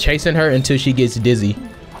chasing her until she gets dizzy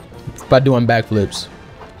by doing backflips.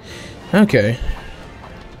 Okay.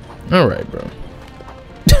 All right, bro.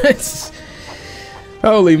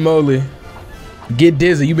 Holy moly. Get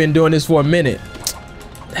dizzy. You've been doing this for a minute.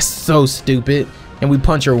 That's so stupid. And we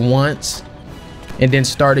punch her once and then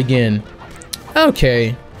start again.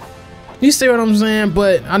 Okay. You see what I'm saying?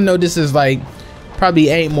 But I know this is like probably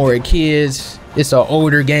aimed more at kids. It's an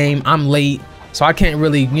older game. I'm late, so I can't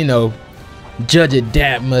really, you know, judge it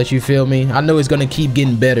that much. You feel me? I know it's gonna keep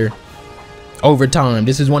getting better over time.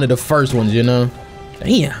 This is one of the first ones, you know.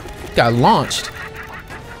 Damn, got launched.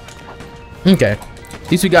 Okay,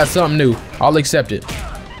 at least we got something new. I'll accept it.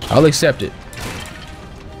 I'll accept it.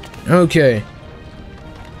 Okay.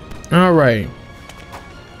 All right.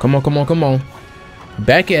 Come on, come on, come on.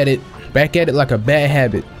 Back at it. Back at it like a bad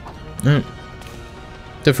habit.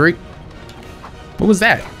 The freak. What was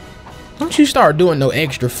that? Don't you start doing no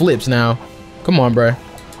extra flips now. Come on, bruh.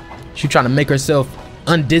 She trying to make herself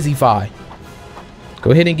undizzyfy.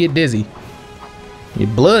 Go ahead and get dizzy. Your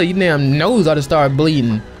blood, your damn nose ought to start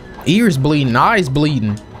bleeding. Ears bleeding, eyes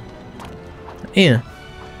bleeding. Yeah.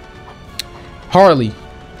 Harley.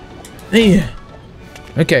 Yeah.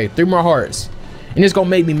 Okay, 3 more hearts. And it's gonna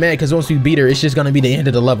make me mad because once we beat her, it's just gonna be the end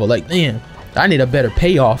of the level. Like, damn, I need a better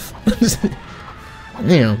payoff.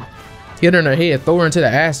 Damn. Hit her in her head, throw her into the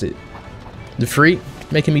acid. The freak,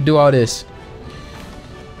 making me do all this.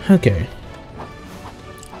 Okay.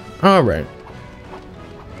 Alright.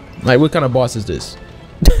 Like, what kind of boss is this?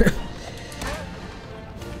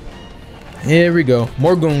 Here we go.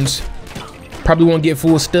 More goons. Probably won't get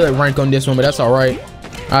full stud rank on this one, but that's alright.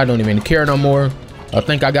 I don't even care no more. I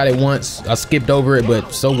think I got it once. I skipped over it,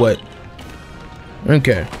 but so what?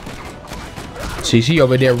 Okay. See, she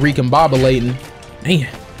over there recombobulating. Man.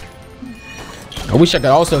 I wish I could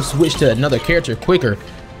also switch to another character quicker.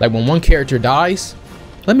 Like when one character dies,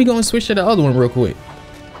 let me go and switch to the other one real quick.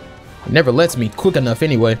 It never lets me quick enough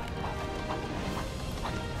anyway.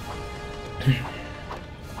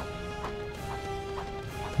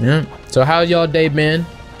 Yeah. So how's y'all day been?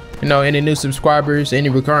 You know, any new subscribers, any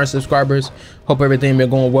recurring subscribers? Hope everything been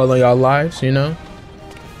going well in y'all lives, you know.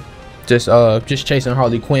 Just chasing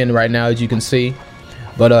Harley Quinn right now, as you can see.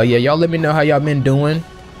 But yeah, y'all let me know how y'all been doing.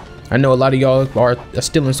 I know a lot of y'all are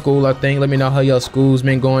still in school, I think. Let me know how y'all school's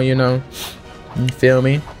been going, you know. You feel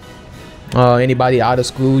me? Anybody out of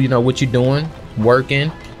school, you know, what you doing?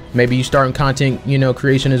 Working. Maybe you starting content, you know,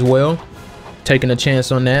 creation as well. Taking a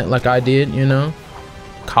chance on that like I did, you know.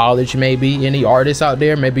 College, maybe. Any artists out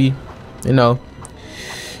there, maybe, you know.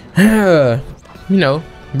 You know,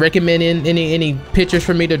 recommending any pictures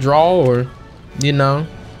for me to draw, or, you know.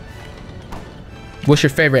 What's your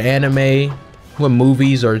favorite anime? What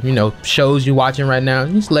movies or, you know, shows you watching right now?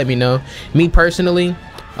 Just let me know. Me personally,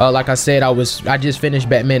 like I said, I just finished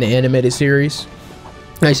Batman the animated series.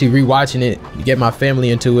 Actually rewatching it to get my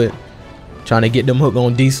family into it, trying to get them hooked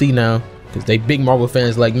on DC now because they big Marvel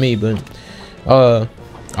fans like me. But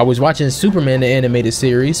I was watching Superman the animated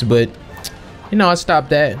series, but you know, I stopped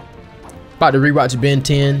that. About to rewatch Ben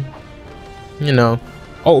 10, you know,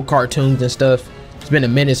 old cartoons and stuff. It's been a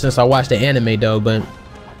minute since I watched the anime though. But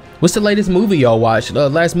what's the latest movie y'all watched?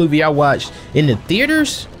 Last movie I watched in the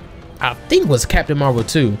theaters, I think, was Captain Marvel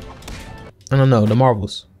 2. I don't know, the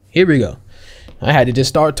Marvels. Here we go. I had to just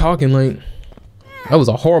start talking like that was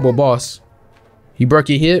a horrible boss. You broke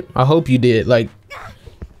your hip? I hope you did. Like,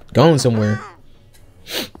 going somewhere.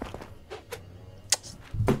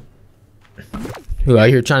 Who out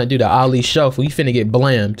here trying to do the Ali shuffle? You finna get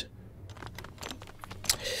blammed.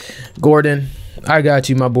 Gordon, I got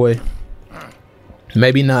you, my boy.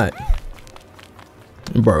 Maybe not,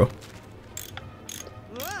 bro.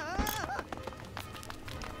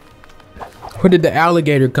 Where did the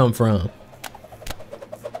alligator come from?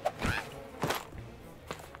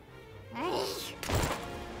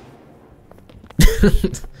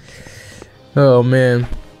 Oh man,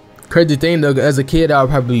 crazy thing though, as a kid I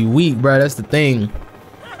would probably be weak, bro. That's the thing.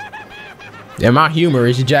 And my humor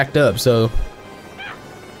is jacked up, so.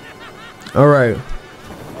 All right.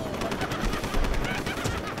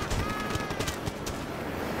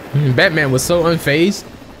 Batman was so unfazed.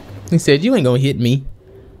 He said, "You ain't gonna hit me."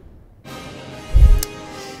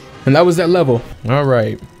 And that was that level. All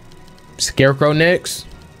right. Scarecrow next.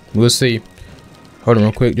 We'll see. Hold on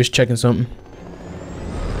real quick. Just checking something.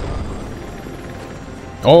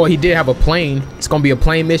 Oh, he did have a plane. It's gonna be a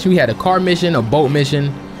plane mission. We had a car mission, a boat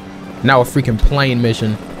mission, now a freaking plane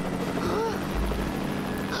mission.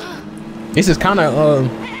 This is kind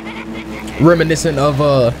of reminiscent of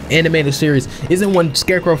animated series. Isn't when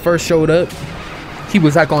Scarecrow first showed up, he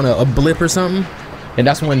was like on a blip or something, and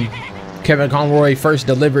that's when Kevin Conroy first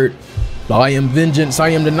delivered "I am vengeance, I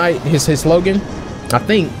am the night," his slogan. I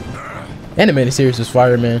think animated series was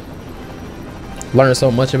fire, man. Learned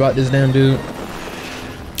so much about this damn dude.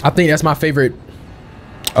 I think that's my favorite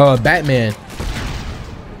Batman.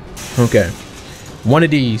 Okay, one of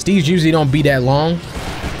these usually don't be that long.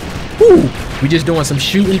 Woo, we just doing some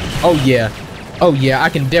shooting. Oh yeah, I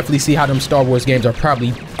can definitely see how them Star Wars games are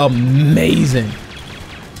probably amazing.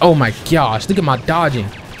 Oh my gosh, look at my dodging.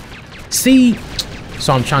 See,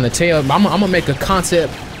 so I'm trying to tell, I'm gonna make a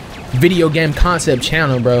video game concept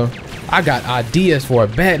channel, bro. I got ideas for a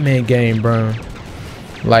Batman game, bro.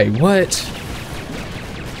 Like what?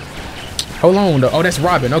 Hold on. Oh, that's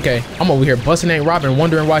Robin. Okay. I'm over here busting ain't Robin,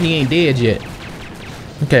 wondering why he ain't dead yet.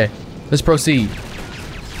 Okay. Let's proceed.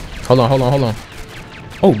 Hold on, hold on, hold on.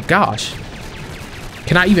 Oh, gosh.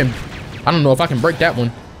 Can I even... I don't know if I can break that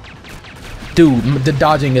one. Dude, the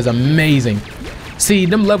dodging is amazing. See,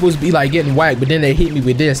 them levels be like getting whacked, but then they hit me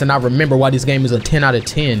with this, and I remember why this game is a 10 out of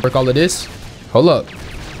 10. Break all of this. Hold up.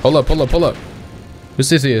 Hold up, hold up, hold up. What's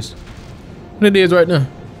this is? What it is right now?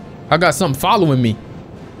 I got something following me.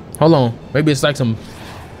 Hold on. Maybe it's like some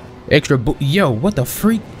extra yo, what the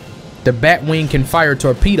freak? The Batwing can fire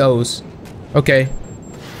torpedoes. Okay.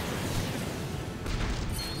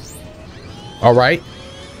 All right.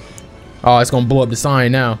 Oh, it's gonna blow up the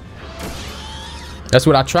sign now. That's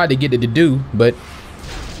what I tried to get it to do, but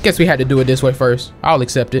guess we had to do it this way first. I'll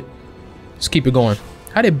accept it. Let's keep it going.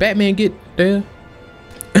 How did Batman get there?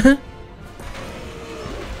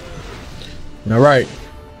 All right.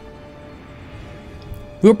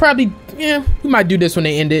 We'll probably, yeah, we might do this when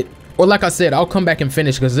they end it. Or like I said, I'll come back and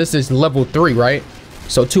finish because this is level 3, right?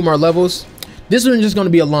 So 2 more levels. This one's just going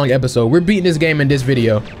to be a long episode. We're beating this game in this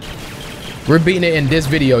video. We're beating it in this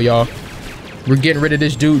video, y'all. We're getting rid of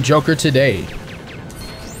this dude Joker today.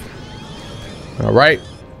 All right.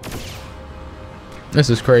 This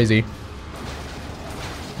is crazy.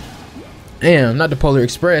 Damn, not the Polar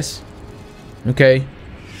Express. Okay.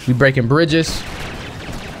 We breaking bridges.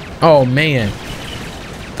 Oh, man.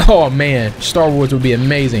 Oh, man. Star Wars would be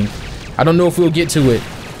amazing. I don't know if we'll get to it.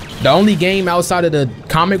 The only game outside of the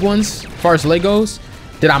comic ones, as far as Legos,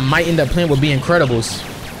 that I might end up playing would be Incredibles.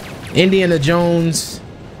 Indiana Jones,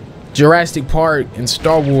 Jurassic Park, and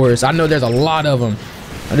Star Wars. I know there's a lot of them.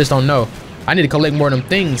 I just don't know. I need to collect more of them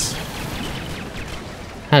things.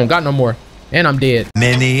 I don't got no more. And I'm dead.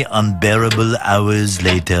 Many unbearable hours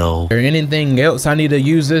later. Is there anything else I need to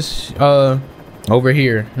use this over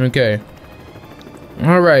here? Okay.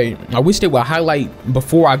 All right. I wish they would highlight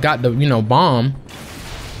before I got the, you know, bomb.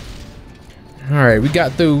 All right, we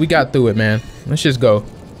got through it, man. Let's just go.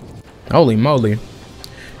 Holy moly.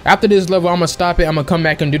 After this level, I'm gonna stop it. I'm gonna come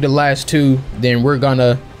back and do the last 2. Then we're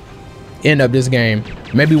gonna end up this game.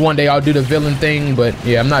 Maybe one day I'll do the villain thing, but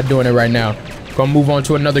yeah, I'm not doing it right now. Gonna move on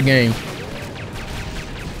to another game.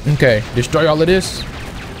 Okay, destroy all of this.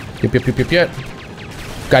 Yep.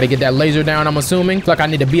 Gotta get that laser down, I'm assuming. It's like I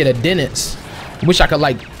need to be at a dentist. Wish I could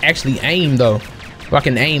like actually aim though. If I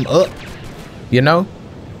can aim up, you know?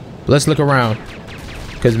 Let's look around.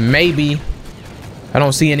 Cause maybe I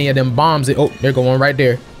don't see any of them bombs. Oh, they're going right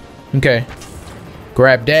there. Okay.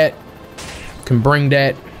 Grab that. Can bring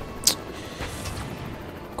that.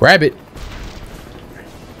 Grab it.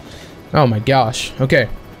 Oh my gosh. Okay.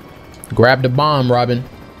 Grab the bomb, Robin.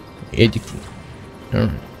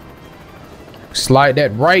 Slide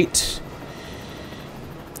that right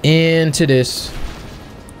into this.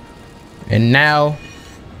 And now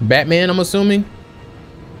Batman, I'm assuming.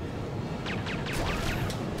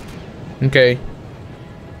 Okay.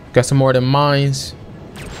 Got some more of them mines.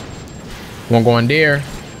 Won't go in there.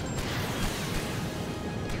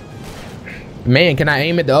 Man, can I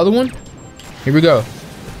aim at the other one? Here we go.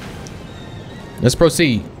 Let's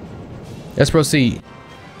proceed. Let's proceed.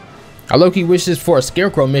 I low-key wish this for a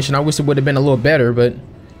Scarecrow mission. I wish it would have been a little better, but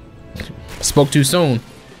spoke too soon.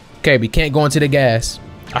 Okay, we can't go into the gas.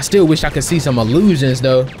 I still wish I could see some illusions,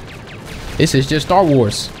 though. This is just Star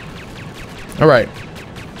Wars. All right.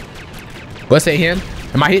 Let's say him.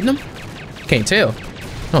 Am I hitting him? Can't tell.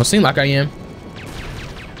 Don't seem like I am.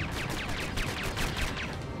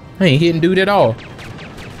 I ain't hitting dude at all.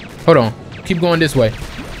 Hold on. Keep going this way.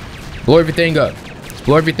 Blow everything up.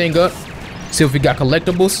 Blow everything up. See if we got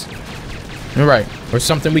collectibles. All right. Or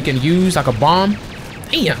something we can use, like a bomb.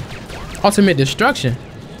 Damn. Ultimate destruction.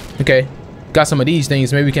 Okay. Got some of these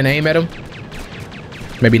things. Maybe we can aim at them.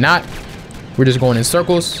 Maybe not. We're just going in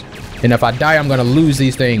circles. And if I die, I'm going to lose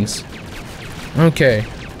these things. Okay.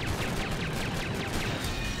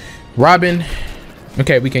 Robin.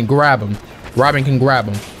 Okay, we can grab him. Robin can grab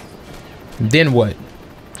him. Then what?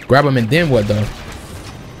 Grab him and then what, though?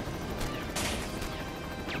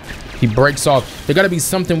 He breaks off. There gotta be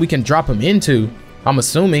something we can drop him into, I'm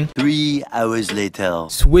assuming. 3 hours later.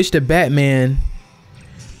 Switch to Batman.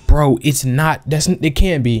 Bro, it's not. It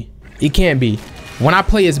can't be. It can't be. When I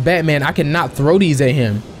play as Batman, I cannot throw these at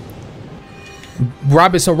him.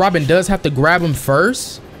 Robin, so Robin does have to grab him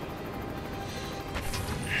first?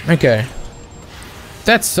 Okay.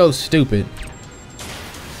 That's so stupid.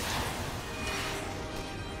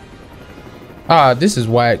 Ah, this is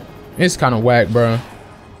whack. It's kind of whack, bro.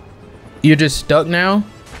 You're just stuck now?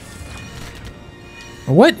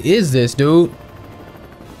 What is this, dude?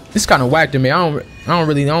 It's kind of whack to me. I don't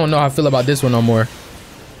know how I feel about this one no more.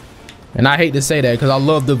 And I hate to say that because I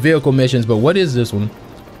love the vehicle missions, but what is this one?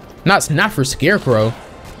 Not for Scarecrow.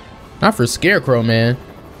 Not for Scarecrow, man.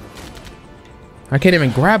 I can't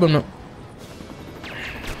even grab him.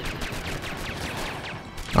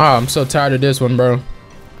 Oh, I'm so tired of this one, bro.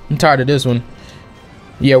 I'm tired of this one.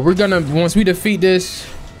 Yeah, we're gonna, once we defeat this,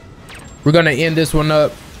 we're gonna end this one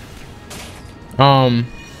up. And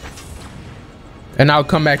I'll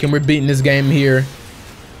come back and we're beating this game here.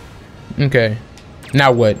 Okay.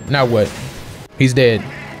 Now what? Now what? He's dead.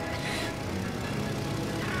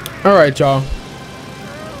 All right, y'all.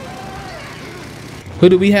 Who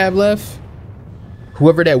do we have left?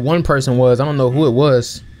 Whoever that one person was. I don't know who it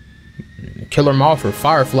was. Killer Moth or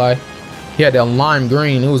Firefly. He had that lime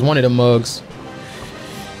green. It was one of the mugs.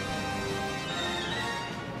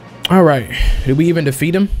 All right. Did we even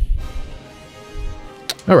defeat him?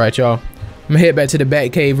 All right, y'all. I'm gonna head back to the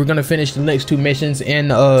Bat Cave. We're gonna finish the next 2 missions in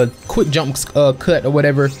quick jump cut or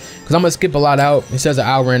whatever, because I'm gonna skip a lot out. It says 1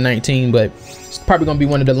 hour and 19, but it's probably gonna be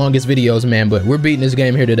one of the longest videos, man. But we're beating this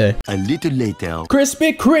game here today. A little later.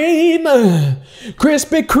 Krispy Kreme,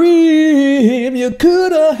 Krispy Kreme, you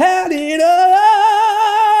could have had it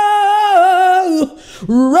all,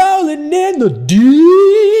 rolling in the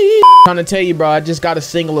deep. Trying to tell you, bro, I just got a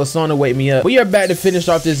single or song to wake me up. We are back to finish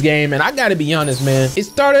off this game, and I gotta be honest, man. It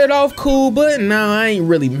started off cool, but now I ain't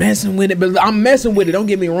really messing with it. But I'm messing with it, don't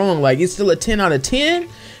get me wrong. Like, it's still a 10 out of 10,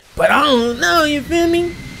 but I don't know, you feel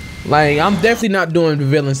me? Like, I'm definitely not doing the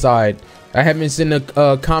villain side. I haven't seen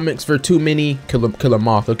the comics for too many Killer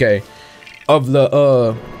Moth, okay, of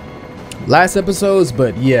the last episodes,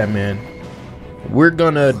 but yeah, man. We're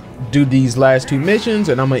gonna do these last 2 missions,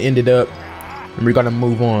 and I'm gonna end it up, and we're gonna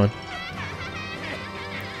move on.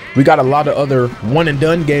 We got a lot of other one and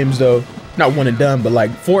done games though. Not one and done, but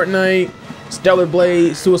like Fortnite, Stellar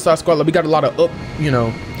Blade, Suicide Squad. Like, we got a lot of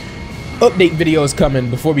update videos coming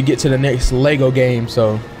before we get to the next Lego game.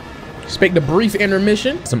 So expect a brief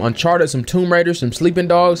intermission. Some Uncharted, some Tomb Raider, some Sleeping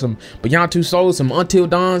Dogs, some Beyond Two Souls, some Until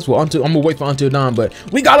Dawns. Well, I'm gonna wait for Until Dawn, but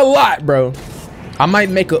we got a lot, bro. I might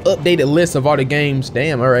make an updated list of all the games.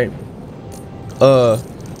 Damn, all right.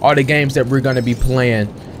 All the games that we're gonna be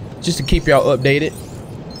playing, just to keep y'all updated.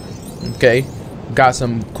 Okay, got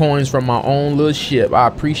some coins from my own little ship. I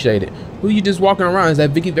appreciate it. Who you just walking around? Is that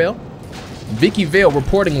Vicky Vale? Vicky Vale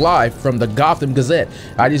reporting live from the Gotham Gazette.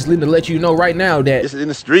 I just need to let you know right now that this is in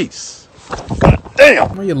the streets. God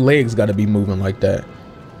damn! Why your legs gotta be moving like that?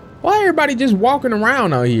 Why everybody just walking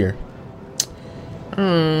around out here?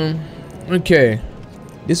 Okay,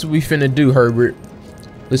 this is what we finna do, Herbert.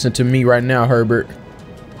 Listen to me right now, Herbert.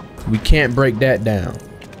 We can't break that down,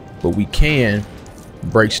 but we can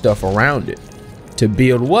break stuff around it to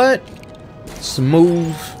build what?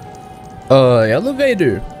 Smooth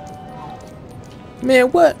elevator.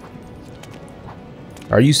 Man, what?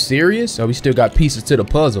 Are you serious? Oh, we still got pieces to the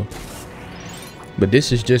puzzle, but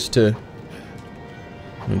this is just to,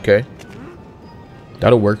 okay,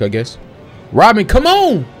 that'll work, I guess. Robin, come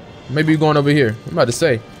on. Maybe you're going over here. I'm about to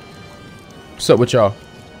say, what's up with y'all?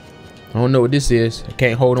 I don't know what this is. I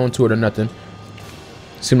can't hold on to it or nothing.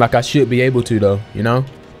 Seem like I should be able to though, you know?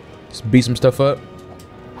 Just beat some stuff up.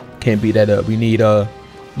 Can't beat that up. We need yo,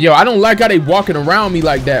 I don't like how they walking around me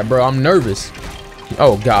like that, bro. I'm nervous.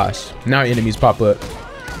 Oh gosh. Now enemies pop up.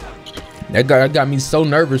 That got me so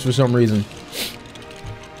nervous for some reason.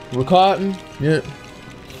 Recording? Yeah.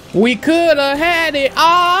 We could have had it all,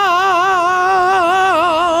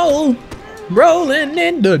 rolling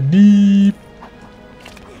in the deep.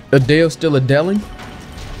 Adele still Adeling?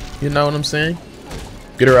 You know what I'm saying?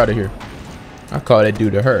 Get her out of here. I call that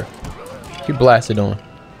dude to her. She blasted on.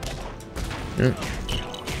 Yeah.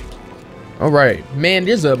 All right, man.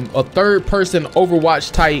 There's a third-person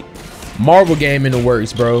Overwatch type Marvel game in the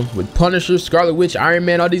works, bro. With Punisher, Scarlet Witch, Iron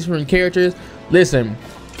Man, all these different characters. Listen,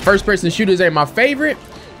 first-person shooters ain't my favorite,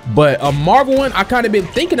 but a Marvel one, I kind of been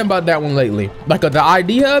thinking about that one lately. Like the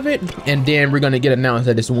idea of it, and then we're gonna get announced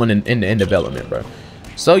that it's one in development, bro.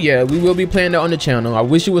 So yeah, we will be playing that on the channel. I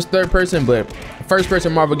wish it was third person, but first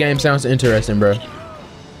person Marvel game sounds interesting, bro.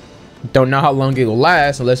 Don't know how long it'll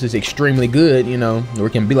last unless it's extremely good, you know, or it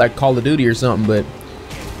can be like Call of Duty or something, but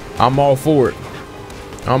I'm all for it.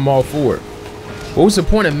 I'm all for it. What was the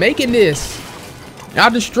point of making this? I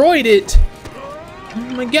destroyed it.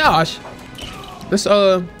 Oh my gosh. Let's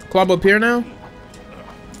climb up here now.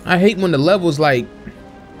 I hate when the levels, like,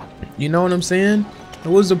 you know what I'm saying?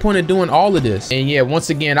 What was the point of doing all of this? And yeah, once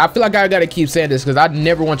again, I feel like I gotta keep saying this because I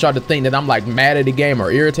never want y'all to think that I'm like mad at the game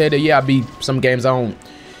or irritated. Yeah, I be some games I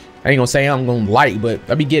ain't gonna say I'm gonna like, but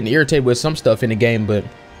I be getting irritated with some stuff in the game, but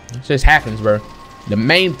it just happens, bro. The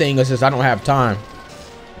main thing is just I don't have time.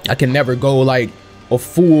 I can never go like a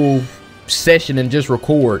full session and just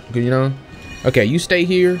record, you know. Okay, you stay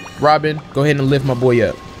here, Robin. Go ahead and lift my boy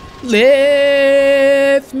up.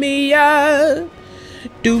 Lift me up.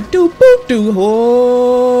 Do do boop do,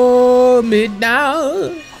 hold me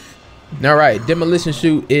down. All right, demolition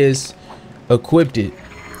chute is equipped,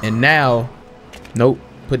 and now, nope,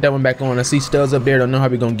 put that one back on. I see studs up there. Don't know how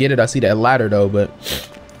we gonna get it. I see that ladder though, but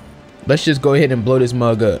let's just go ahead and blow this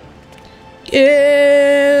mug up.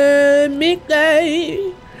 Give me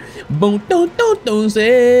day, boom, don't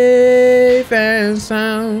safe and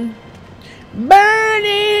sound,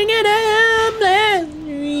 burning in a blazing.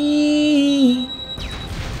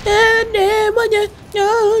 And then when you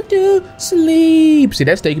go to sleep. See,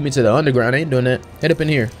 that's taking me to the underground. I ain't doing that. Head up in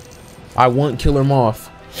here. I want Killer Moth.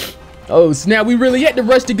 Oh snap, we really at the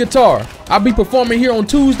Rusty Guitar. I'll be performing here on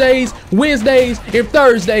Tuesdays, Wednesdays, and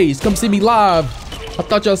Thursdays. Come see me live. I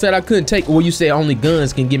thought y'all said I couldn't take, well, you said only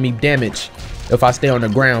guns can give me damage if I stay on the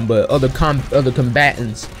ground, but other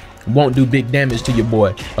combatants won't do big damage to your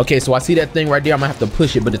boy. Okay, so I see that thing right there. I'm gonna have to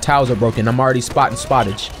push it, but the tiles are broken. I'm already spotting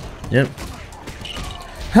spottage. Yep.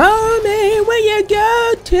 Homie, where you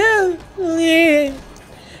go to? Yeah.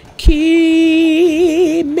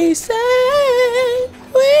 Keep me safe.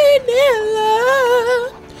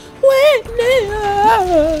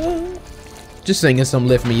 Just singing some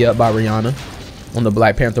Lift Me Up by Rihanna on the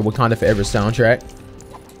Black Panther Wakanda Forever soundtrack.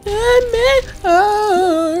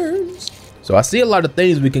 So I see a lot of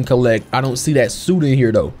things we can collect. I don't see that suit in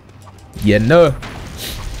here though. Yeah, no.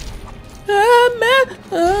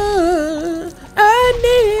 I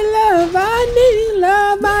need love, I need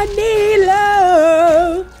love, I need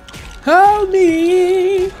love. Hold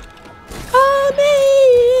me, hold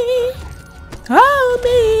me, hold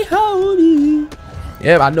me, hold me.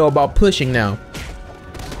 Yeah, I know about pushing now.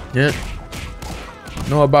 Yeah,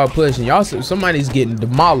 know about pushing. Y'all, somebody's getting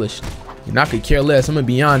demolished, and I could care less. I'm gonna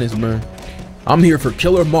be honest, man. I'm here for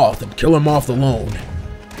Killer Moth and Killer Moth alone.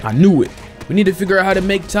 I knew it. We need to figure out how to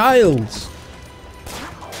make tiles.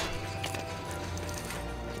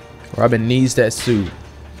 Robin needs that suit.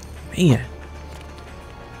 Man.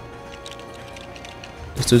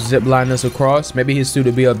 Just to zip line us across. Maybe his suit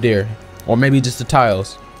will be up there. Or maybe just the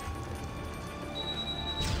tiles.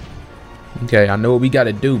 Okay, I know what we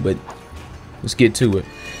gotta do, but let's get to it.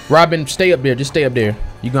 Robin, stay up there. Just stay up there.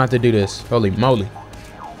 You're gonna have to do this. Holy moly.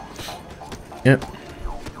 Yep.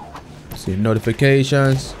 See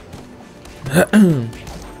notifications.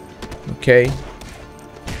 Okay.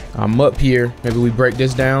 I'm up here. Maybe we break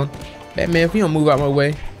this down. Batman, if you don't move out my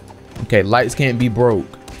way. Okay, lights can't be broke.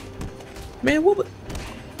 Man, what?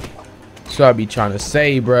 So I be trying to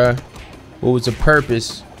say, bruh. What was the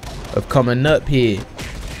purpose of coming up here?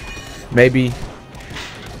 Maybe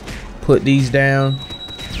put these down.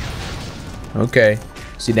 Okay.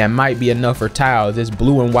 See, that might be enough for tiles. It's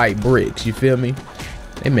blue and white bricks. You feel me?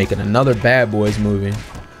 They making another Bad Boys movie.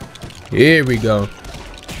 Here we go.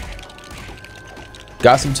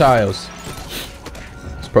 Got some tiles.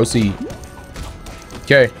 Let's proceed.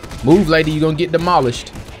 Okay. Move, lady. You're going to get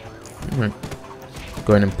demolished. All right.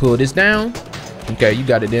 Go ahead and pull this down. Okay, you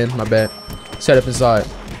got it then. My bad. Set up inside.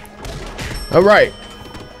 All right.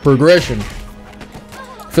 Progression.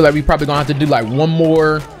 Feel like we probably going to have to do like one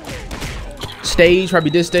more stage. Probably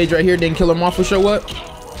this stage right here. Then Killer Moth will show up.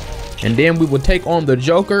 And then we will take on the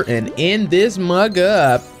Joker and end this mug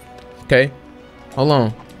up. Okay. Hold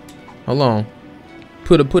on. Hold on.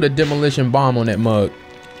 Put a demolition bomb on that mug.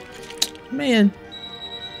 Man.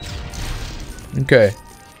 Okay.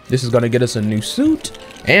 This is gonna get us a new suit.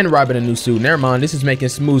 And Robin a new suit. Never mind. This is making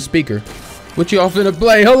smooth speaker. What y'all finna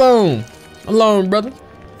play? Hold on. Hold on, brother.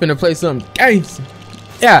 Finna play something gangster.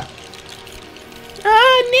 Yeah.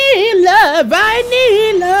 I need love. I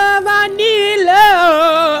need love. I need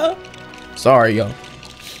love. Sorry, y'all.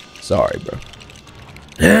 Sorry, bro.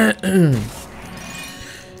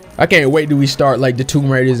 I can't wait till we start like the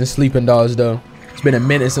Tomb Raiders and Sleeping Dogs though. It's been a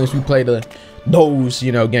minute since we played those,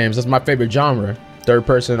 you know, games. That's my favorite genre. Third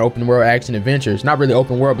person, open world, action adventures. Not really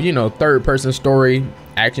open world, but you know, third person story,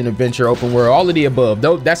 action adventure, open world, all of the above.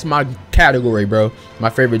 Though that's my category, bro.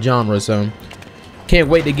 My favorite genre. So can't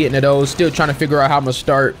wait to get into those. Still trying to figure out how I'm gonna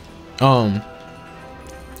start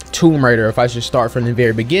Tomb Raider. If I should start from the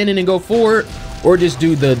very beginning and go forward, or just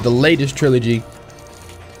do the latest trilogy.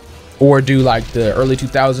 Or do like the early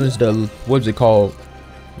 2000s, the, what's it called?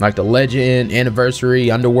 Like the Legend, Anniversary,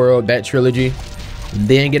 Underworld, that trilogy. And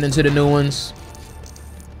then get into the new ones.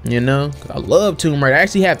 You know, I love Tomb Raider. I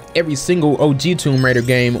actually have every single OG Tomb Raider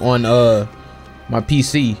game on my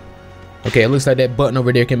PC. Okay, it looks like that button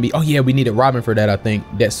over there can be, oh yeah, we needed Robin for that, I think.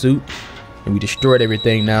 That suit. And we destroyed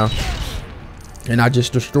everything now. And I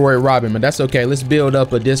just destroyed Robin, but that's okay. Let's build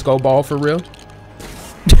up a disco ball for real.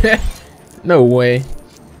 No way.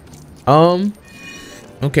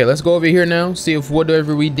 Okay, let's go over here now. See if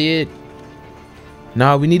whatever we did.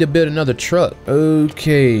 Nah, we need to build another truck.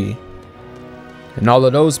 Okay. And all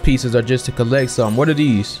of those pieces are just to collect some. What are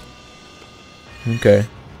these? Okay.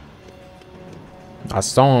 I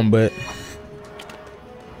saw them, but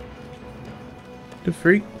the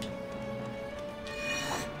freak.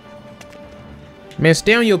 Man,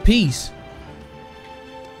 stay on your piece.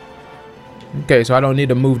 Okay, so I don't need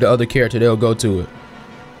to move the other character. They'll go to it.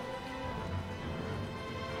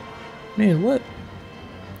 Man, what?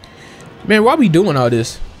 Man, why we doing all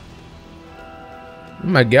this? Oh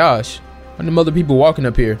my gosh. Why them other people walking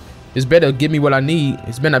up here? It's better give me what I need.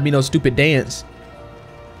 It's better not be no stupid dance.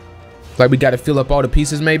 Like we gotta fill up all the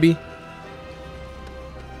pieces maybe.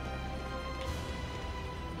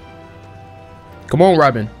 Come on,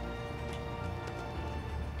 Robin.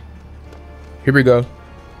 Here we go.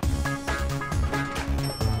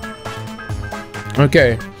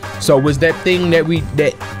 Okay, so was that thing that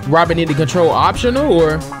Robin needed to control optional,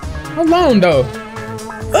 or how long though?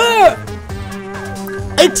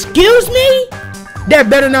 Excuse me? That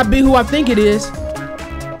better not be who I think it is.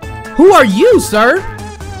 Who are you, sir?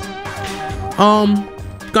 Gonna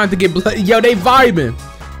have to get blood. Yo, they vibing.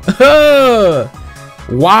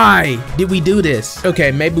 Why did we do this?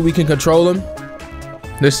 Okay, maybe we can control them.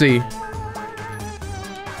 Let's see.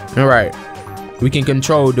 All right, we can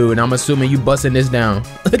control dude. I'm assuming you busting this down.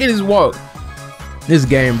 Look at this walk. This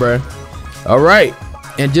game, bro. All right,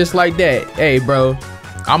 and just like that, hey, bro,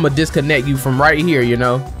 I'ma disconnect you from right here. You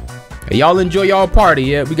know, hey, y'all enjoy y'all party.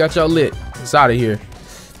 Yeah, we got y'all lit. It's out of here.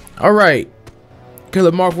 All right,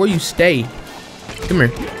 Killer Mark, where you stay? Come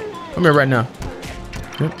here. Come here right now.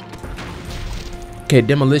 Yep. Okay,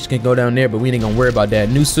 demolition can go down there, but we ain't gonna worry about that.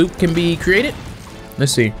 New suit can be created.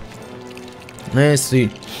 Let's see. Let's see.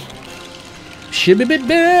 I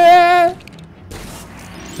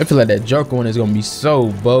feel like that Joker one is gonna be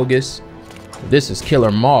so bogus. This is Killer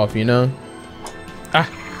Moth, you know.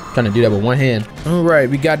 Trying to do that with one hand. All right,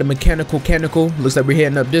 we got the mechanical. Looks like we're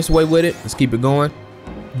heading up this way with it. Let's keep it going.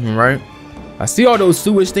 All right. I see all those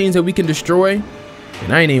sewage things that we can destroy,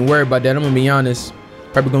 and I ain't even worried about that. I'm gonna be honest.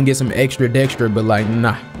 Probably gonna get some extra dextra, but like,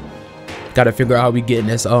 nah. Gotta figure out how we getting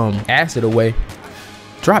this acid away.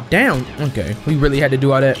 Drop down. Okay, we really had to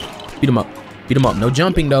do all that. Beat him up. Beat him up. No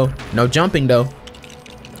jumping though. No jumping though.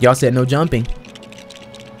 Y'all said no jumping.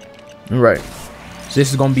 All right. So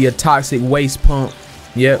this is gonna be a toxic waste pump.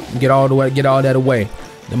 Yep. Get all that away.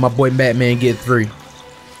 Then my boy Batman get 3,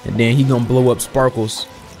 and then he gonna blow up Sparkles.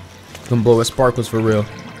 Gonna blow up Sparkles for real.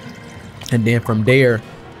 And then from there,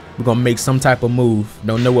 we're gonna make some type of move.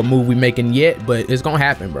 Don't know what move we making yet, but it's gonna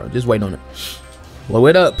happen, bro. Just wait on it. Blow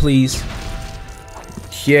it up, please.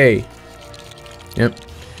 Okay. Yep.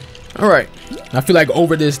 All right. I feel like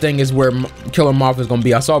over this thing is where Killer Moth is gonna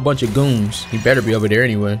be. I saw a bunch of goons. He better be over there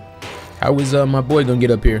anyway. How is my boy gonna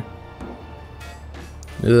get up here?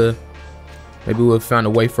 Maybe we'll find a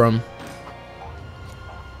way from.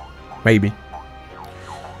 Maybe.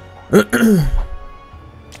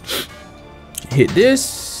 Hit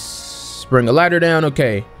this. Bring a ladder down.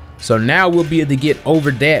 Okay. So now we'll be able to get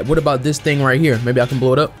over that. What about this thing right here? Maybe I can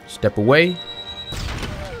blow it up. Step away.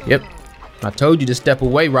 Yep. I told you to step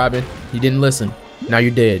away, Robin. You didn't listen. Now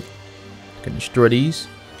you're dead. Can destroy these.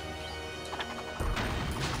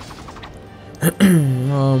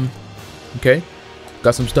 Okay.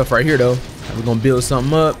 Got some stuff right here though. We're gonna build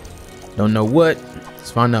something up. Don't know what. Let's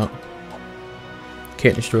find out.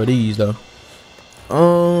 Can't destroy these though.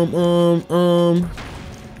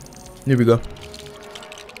 Here we go.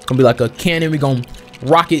 It's gonna be like a cannon. We gonna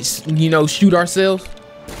rockets, you know, shoot ourselves.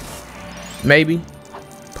 Maybe.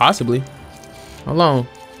 Possibly. Hold on.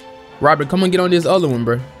 Robert, come on, get on this other one,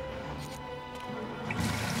 bro.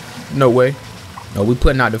 No way. No, we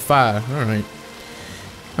putting out the fire. All right.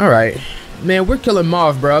 All right. Man, we're killing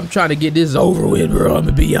Moth, bro. I'm trying to get this over with, bro. I'm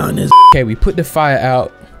gonna be honest. Okay, we put the fire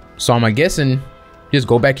out. So I'm guessing just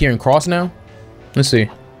go back here and cross now. Let's see.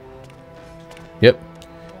 Yep.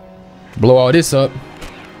 Blow all this up.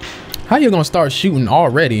 How you gonna start shooting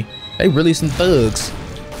already? They really some thugs.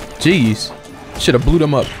 Jeez. Should have blew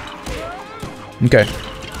them up. Okay.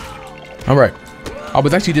 All right. I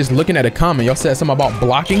was actually just looking at a comment. Y'all said something about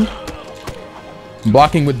blocking.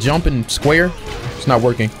 Blocking with jump and square. It's not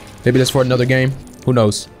working. Maybe that's for another game. Who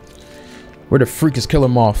knows? Where the freak is Killer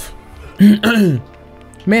Moth?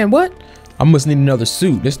 Man, what? I must need another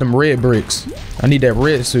suit. There's them red bricks. I need that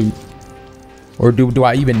red suit. Or do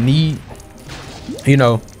I even need, you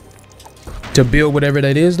know, to build whatever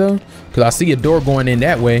that is though? Because I see a door going in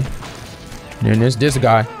that way. And there's this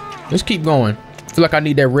guy. Let's keep going. I feel like I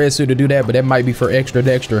need that red suit to do that, but that might be for extra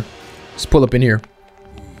dexter. Let's pull up in here.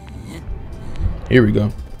 Here we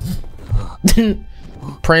go.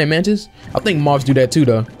 Praying mantis? I think moths do that too,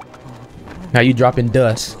 though. Now you dropping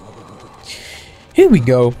dust. Here we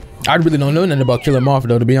go. I really don't know nothing about killing moth,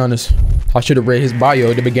 though, to be honest. I should have read his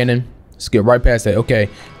bio at the beginning. Let's get right past that. Okay,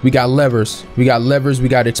 we got levers. We got levers. We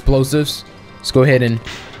got explosives. Let's go ahead and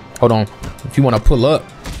hold on. If you want to pull up,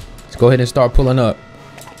 let's go ahead and start pulling up.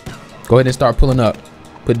 Go ahead and start pulling up.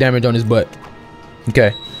 Put damage on his butt.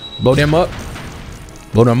 Okay, blow them up.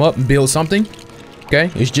 Blow them up and build something.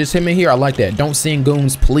 Okay, it's just him in here. I like that. Don't send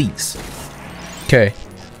goons, please. Okay,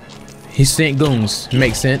 he sent goons.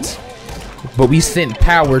 Makes sense. But we sent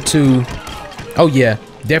power to. Oh yeah,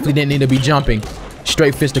 definitely didn't need to be jumping.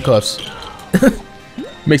 Straight fisticuffs.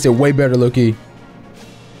 Makes it way better, low-key.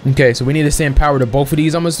 Okay, so we need to send power to both of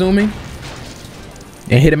these, I'm assuming,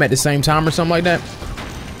 and hit them at the same time or something like that.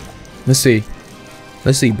 Let's see.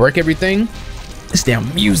 Let's see. Break everything. This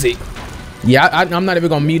damn music. Yeah, I'm not even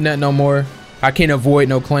gonna mute that no more. I can't avoid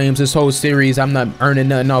no claims. This whole series, I'm not earning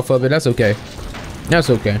nothing off of it. That's okay. That's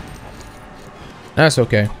okay. That's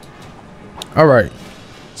okay. All right.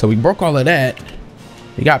 So we broke all of that.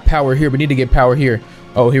 We got power here. We need to get power here.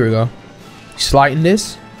 Oh, here we go. Sliding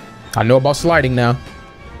this. I know about sliding now.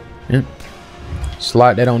 Yep.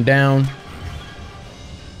 Slide that on down.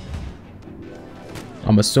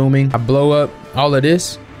 I'm assuming I blow up all of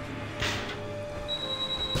this.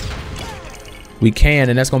 We can,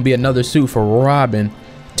 and that's gonna be another suit for Robin.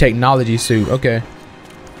 Technology suit. Okay.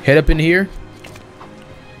 Head up in here.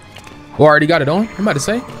 Oh, I already got it on. I'm about to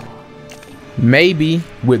say. Maybe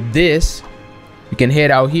with this, we can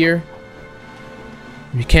head out here.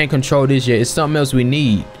 We can't control this yet. It's something else we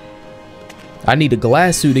need. I need a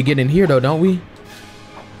glass suit to get in here, though, don't we?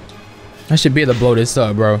 I should be able to blow this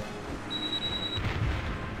up, bro.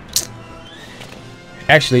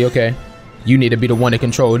 Actually, okay. You need to be the one to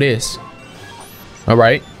control this. All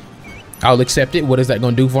right, I'll accept it. What is that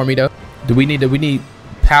gonna do for me, though? Do we need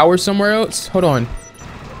power somewhere else? Hold on.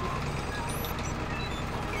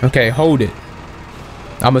 Okay, hold it.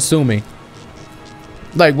 I'm assuming.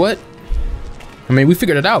 Like what? I mean, we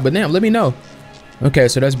figured it out, but damn, let me know. Okay,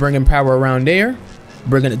 so that's bringing power around there,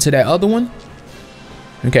 bringing it to that other one.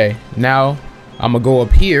 Okay, now I'm gonna go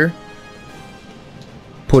up here,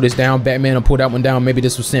 pull this down. Batman will pull that one down. Maybe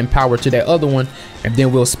this will send power to that other one, and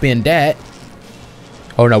then we'll spin that.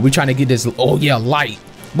 Oh no, we're trying to get this. Oh yeah, light.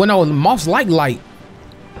 Well, no, the moths like light.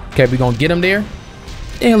 Okay, we gonna get him there.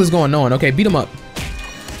 What the hell is going on? Okay, beat him up.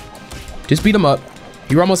 Just beat him up.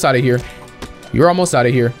 You're almost out of here. You're almost out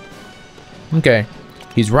of here. Okay,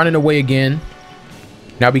 he's running away again.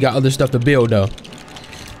 Now we got other stuff to build, though.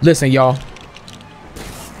 Listen, y'all.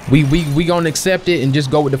 We gonna accept it and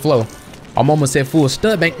just go with the flow. I'm almost at full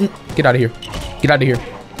stud bank. Get out of here. Get out of here.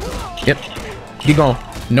 Yep. Get going.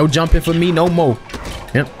 No jumping for me no more.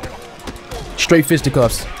 Yep. Straight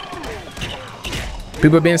fisticuffs.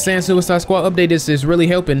 People have been saying Suicide Squad update is really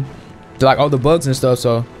helping to like all the bugs and stuff,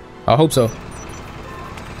 so I hope so.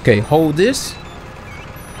 Okay, hold this.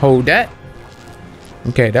 Hold that.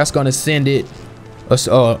 Okay, that's gonna send it a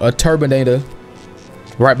Turbinator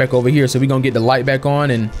right back over here. So we're gonna get the light back on,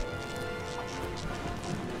 and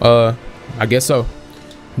I guess so.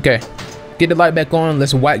 Okay, get the light back on.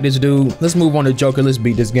 Let's whack this dude. Let's move on to Joker. Let's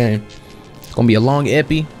beat this game. It's gonna be a long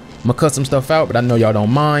epi. I'm gonna cut some stuff out, but I know y'all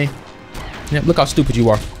don't mind. Yep, look how stupid you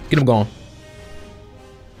are. Get him going.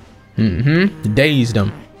 Dazed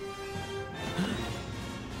him.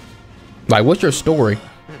 Like, what's your story?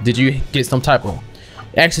 Did you get some type of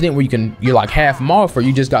accident where you're like half moth, or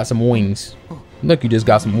you just got some wings? Look, you just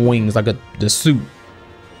got some wings, like the suit.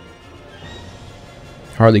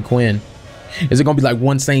 Harley Quinn. Is it gonna be like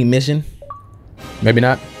one same mission? Maybe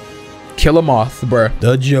not. Kill a moth, bruh.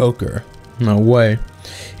 The Joker. No way.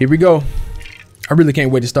 Here we go. I really can't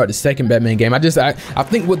wait to start the second Batman game. I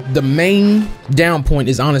think what the main down point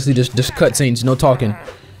is honestly just cutscenes, no talking.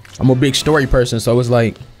 I'm a big story person, so it's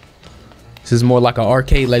like this is more like an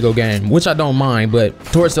arcade Lego game, which I don't mind, but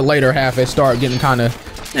towards the later half it start getting kind of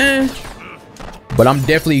But I'm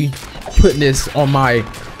definitely putting this on my,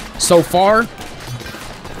 so far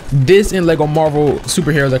this and Lego Marvel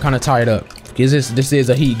superheroes are kind of tied up because this is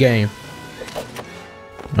a heat game.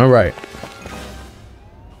 All right,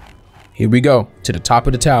 here we go to the top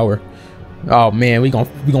of the tower. Oh man, we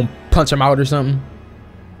gonna punch him out or something.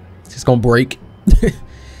 It's gonna break.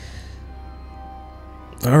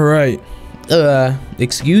 All right.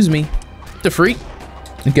 Excuse me. The freak.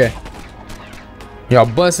 Okay. Y'all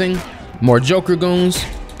bussing. More Joker goons.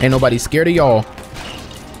 Ain't nobody scared of y'all.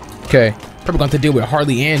 Okay. Probably gonna have to deal with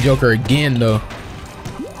Harley and Joker again though.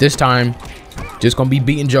 This time, just gonna be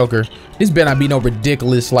beating Joker. This better not be no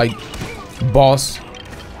ridiculous like boss.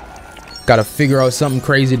 Gotta figure out something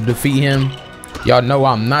crazy to defeat him. Y'all know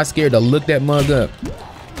I'm not scared to look that mug up.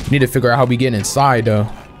 Need to figure out how we get inside though,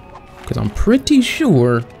 cause I'm pretty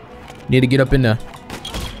sure need to get up in the.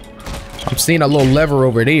 I'm seeing a little lever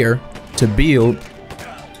over there to build.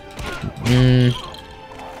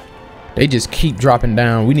 They just keep dropping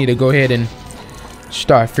down. We need to go ahead and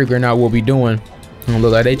start figuring out what we doing. Don't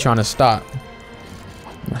look like they trying to stop.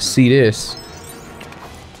 I see this.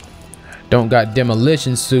 Don't got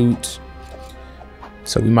demolition suits,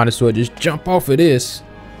 so we might as well just jump off of this.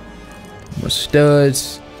 More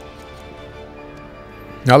studs.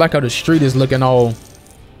 I like how the street is looking all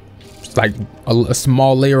like a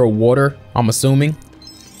small layer of water, I'm assuming.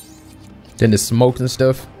 Then the smoke and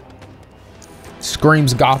stuff.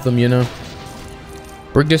 Screams Gotham, you know.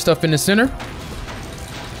 Break this stuff in the center.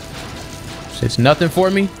 It's nothing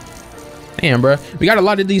for me. Damn, bro. We got a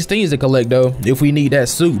lot of these things to collect though, if we need that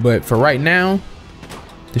suit. But for right now,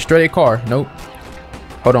 destroy their car. Nope.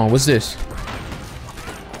 Hold on, what's this?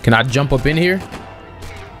 Can I jump up in here?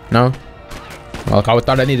 No. Well, I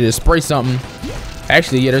thought I needed to spray something.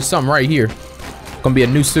 Actually, yeah, there's something right here. Gonna be a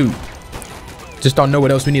new suit. Just don't know what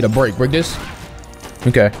else we need to break. Break this.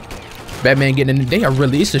 Okay. Batman getting in. They are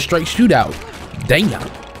really. It's a straight shootout. Damn.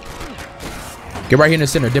 Get right here in the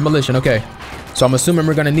center. Demolition. Okay. So I'm assuming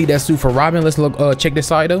we're gonna need that suit for Robin. Let's look. Check this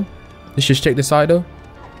side though. Let's just check this side though.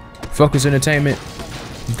 Focus Entertainment.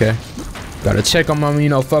 Okay. Gotta check on my, you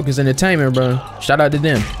know, Focus Entertainment, bro. Shout out to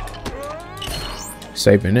them.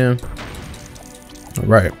 Saving them. All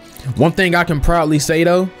right. One thing I can proudly say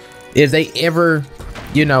though, if they ever,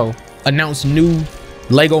 you know, announce new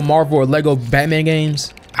Lego Marvel or Lego Batman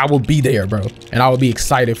games, I will be there, bro, and I will be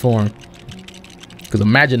excited for them. Cause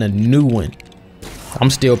imagine a new one. I'm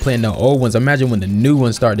still playing the old ones. Imagine when the new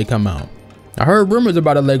ones start to come out. I heard rumors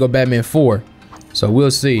about a Lego Batman 4, so we'll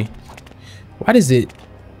see. Why does it?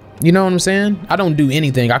 You know what I'm saying? I don't do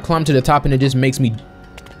anything. I climb to the top and it just makes me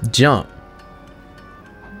jump.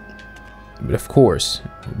 But of course,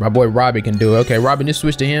 my boy Robin can do it. Okay, Robin, just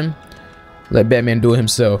switch to him. Let Batman do it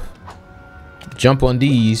himself. Jump on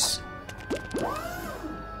these.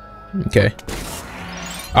 Okay.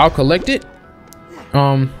 I'll collect it.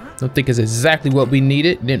 Don't think it's exactly what we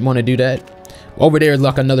needed. Didn't want to do that. Over there is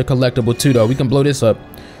like another collectible too, though. We can blow this up.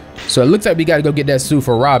 So it looks like we got to go get that suit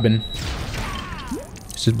for Robin.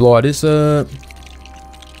 Let's just blow all this up.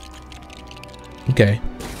 Okay.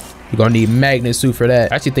 We're gonna need magnet suit for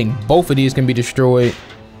that. I actually think both of these can be destroyed.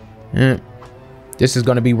 Yeah. This is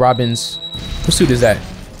gonna be Robin's. What suit is that?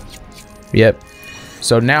 Yep.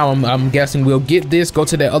 So now I'm guessing we'll get this, go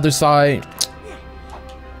to the other side.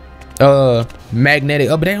 Magnetic.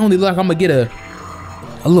 Oh, but they only look like I'm gonna get a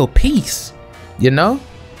little piece. You know?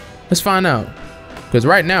 Let's find out. Because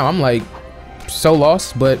right now I'm like so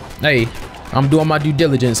lost, but hey, I'm doing my due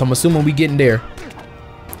diligence. I'm assuming we getting there.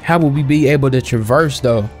 How will we be able to traverse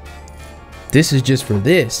though? This is just for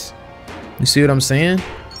this. You see what I'm saying?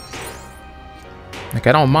 Like,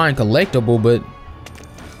 I don't mind collectible, but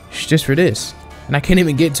it's just for this. And I can't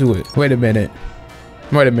even get to it. Wait a minute.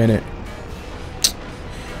 Wait a minute.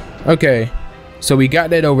 Okay. So we got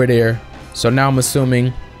that over there. So now I'm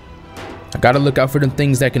assuming I gotta look out for them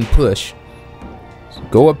things that can push. So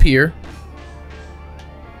go up here.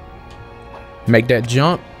 Make that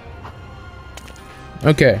jump.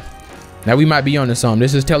 Okay. Now we might be on to something.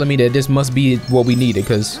 This is telling me that this must be what we needed,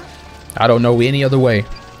 because I don't know any other way.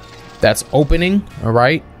 That's opening. All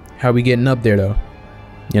right. How we getting up there though?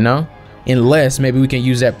 You know? Unless maybe we can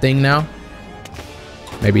use that thing now.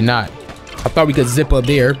 Maybe not. I thought we could zip up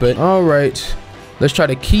there, but all right. Let's try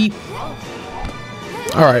to keep.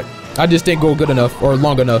 All right. I just didn't go good enough or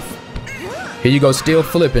long enough. Here you go. Still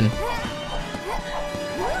flipping.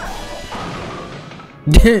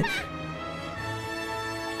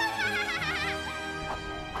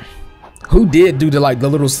 Who did do the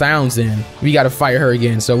little sounds in? We gotta fight her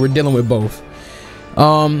again, so we're dealing with both.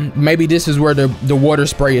 Maybe this is where the water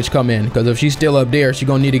sprayage come in, because if she's still up there, she's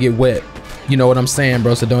gonna need to get wet. You know what I'm saying,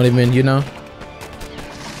 bro? So don't even, you know.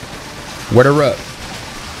 Wet her up.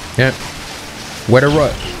 Yep. Wet her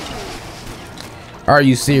up. Are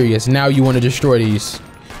you serious? Now you want to destroy these?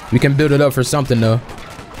 We can build it up for something though.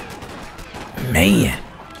 Man,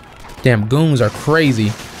 damn goons are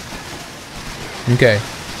crazy. Okay.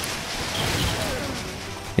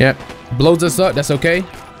 Yep, blows us up. That's okay.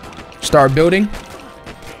 Start building.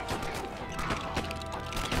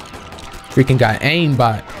 Freaking got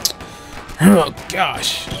aimbot. Oh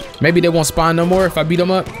gosh. Maybe they won't spawn no more if I beat them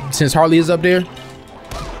up, since Harley is up there.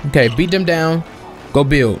 Okay, beat them down. Go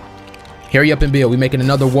build. Hurry up and build. We making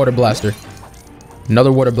another water blaster.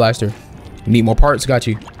 Another water blaster. You need more parts? Got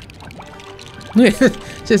you.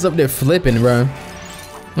 Just up there flipping, bro.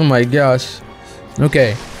 Oh my gosh.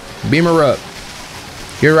 Okay. Beam her up.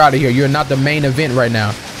 You're out of here. You're not the main event right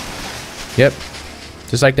now. Yep.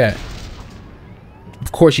 Just like that.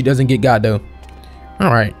 Of course she doesn't get got though.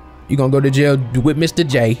 Alright. You gonna go to jail with Mr.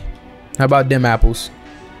 J. How about them apples?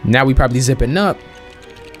 Now we probably zipping up.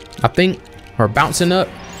 I think. Or bouncing up.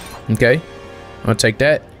 Okay. I'll take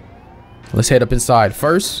that. Let's head up inside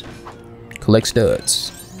first. Collect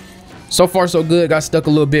studs. So far so good. Got stuck a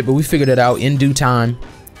little bit, but we figured it out in due time.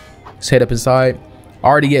 Let's head up inside.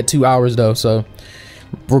 Already at 2 hours though, so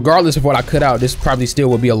regardless of what I cut out, this probably still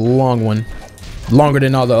will be a long one. Longer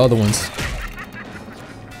than all the other ones.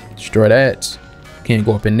 Destroy that. Can't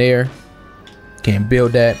go up in there. Can't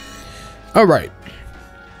build that. Alright.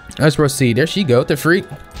 Let's proceed. There she go. What the freak?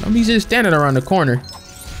 He's just standing around the corner.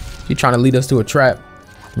 She's trying to lead us to a trap.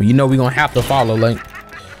 Well, you know we're gonna have to follow, like.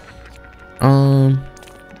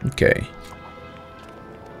 Okay.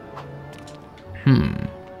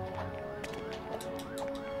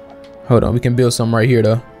 Hold on, we can build something right here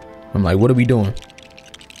though. I'm like, what are we doing?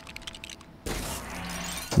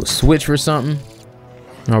 We'll switch for something.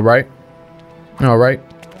 Alright. Alright.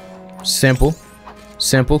 Simple.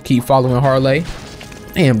 Simple. Keep following Harley.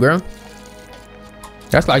 Damn, girl.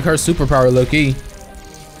 That's like her superpower, low key.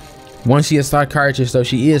 One, she a psychiatrist, so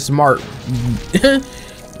she is smart.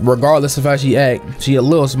 Regardless of how she act, she a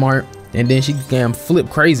little smart. And then she can flip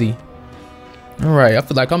crazy. Alright, I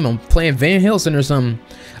feel like I'm playing Van Helsing or something.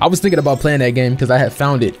 I was thinking about playing that game because I had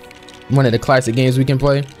found it. One of the classic games we can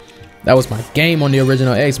play. That was my game on the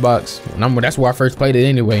original Xbox. And that's where I first played it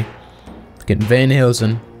anyway. Getting Van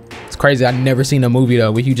Helsing. It's crazy, I've never seen a movie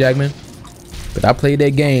though with Hugh Jackman. But I played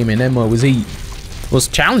that game and that mode was heat. It was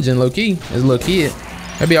challenging low key as a little kid.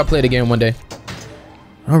 Maybe I'll play the game one day.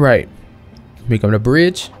 Alright. Become the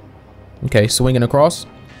bridge. Okay, swinging across.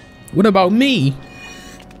 What about me?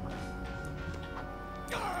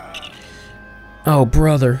 Oh,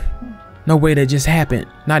 brother. No way that just happened.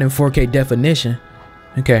 Not in 4K definition.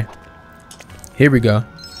 Okay. Here we go.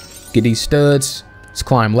 Get these studs. Let's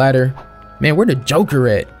climb ladder. Man, where the Joker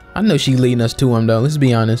at? I know she leading us to him, though. Let's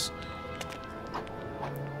be honest.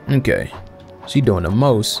 Okay. She doing the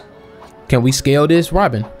most. Can we scale this?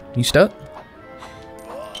 Robin, you stuck?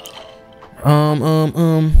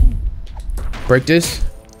 Break this.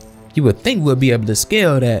 You would think we'll be able to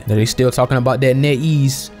scale that. Are they still talking about that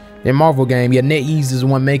NetEase? Their Marvel game. Yeah, NetEase is the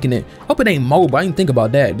one making it. Hope it ain't mobile. I didn't think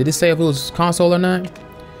about that. Did it say if it was console or not?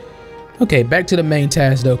 Okay, back to the main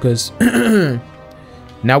task though, because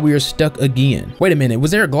now we are stuck again. Wait a minute.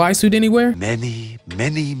 Was there a glide suit anywhere? Many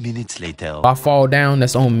minutes later. If I fall down,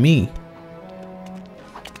 that's on me.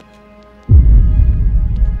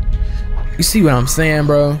 You see what I'm saying,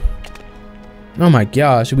 bro? Oh my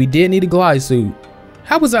gosh, we did need a glide suit.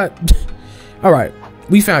 How was I? All right.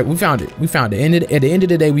 We found it. At the end of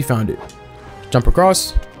the day, we found it. Jump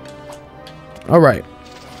across. All right.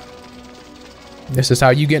 This is how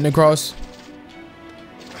you getting across.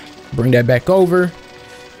 Bring that back over.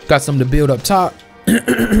 Got something to build up top.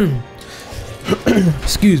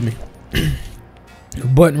 Excuse me.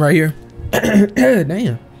 Button right here.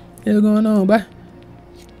 Damn. What's going on, bye?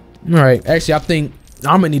 All right. Actually, I think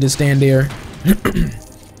I'm gonna need to stand there.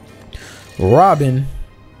 Robin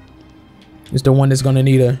is the one that's gonna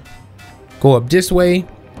need to go up this way.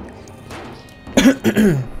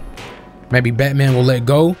 Maybe Batman will let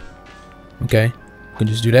go. Okay, can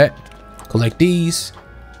just do that. Collect these.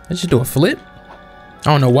 Let's just do a flip.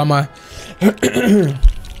 I don't know why my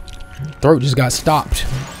throat just got stopped.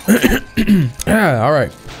 All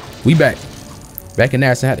right, we back in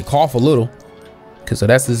there. So I had to cough a little. Okay, so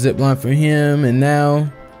that's the zip line for him, and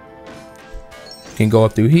now can go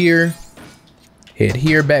up through here. Head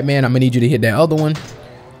here, Batman. I'm gonna need you to hit that other one.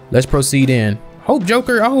 Let's proceed in. Hope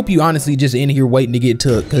Joker, I hope you honestly just in here waiting to get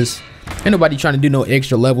took, because ain't nobody trying to do no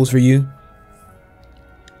extra levels for you.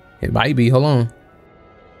 It might be. Hold on.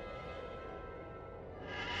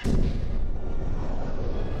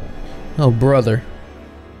 Oh, brother.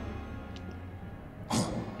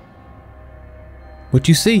 What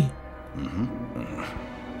you see?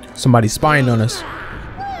 Somebody spying on us.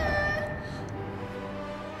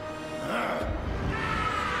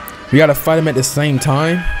 We gotta fight him at the same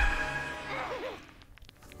time?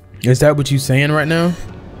 Is that what you saying right now?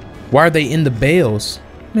 Why are they in the bales?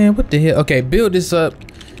 Man, what the hell? Okay, build this up.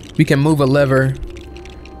 We can move a lever.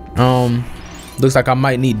 Looks like I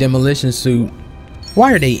might need demolition suit.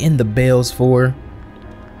 Why are they in the bales for?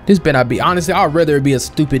 This better not be. Honestly, I'd rather it be a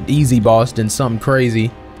stupid easy boss than something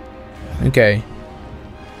crazy. Okay.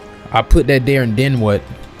 I put that there, and then what?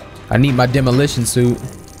 I need my demolition suit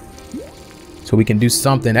so we can do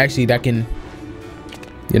something. Actually, that can,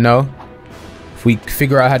 you know, if we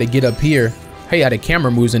figure out how to get up here. Hey, how the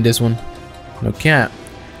camera moves in this one. No cap.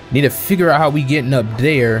 Need to figure out how we getting up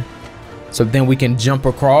there so then we can jump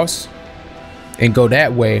across and go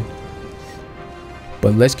that way.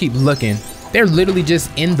 But let's keep looking. They're literally just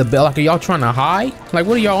in the bell. Like, are y'all trying to hide? Like,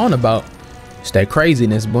 what are y'all on about? It's that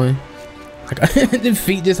craziness, boy. Like, the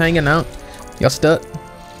feet just hanging out. Y'all stuck?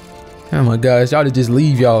 Oh my gosh, y'all to just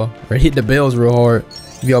leave y'all or hit the bells real hard.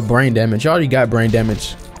 If y'all brain damage. Y'all already got brain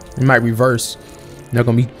damage. It might reverse. Not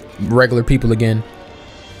gonna be regular people again.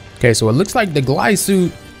 Okay, so it looks like the glide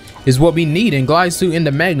suit is what we need, and glide suit and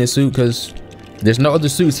the magnet suit, because there's no other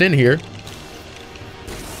suits in here.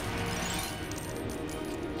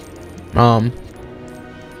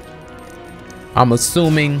 I'm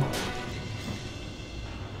assuming.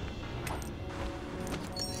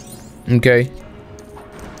 Okay.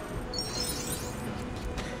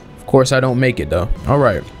 Of course I don't make it though. All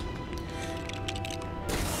right.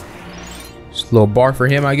 Just a little bar for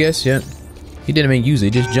him, I guess. Yeah. He didn't even use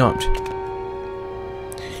it, just jumped.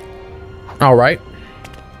 All right.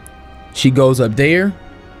 She goes up there.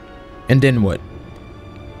 And then what?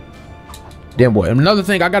 Then what? Another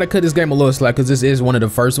thing, I gotta cut this game a little slack because this is one of the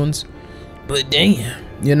first ones. But damn,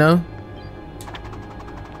 you know?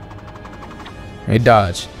 Hey,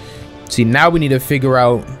 dodge. See, now we need to figure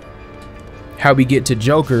out how we get to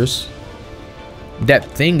Joker's. That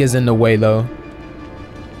thing is in the way though.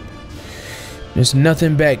 There's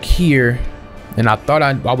nothing back here. And I thought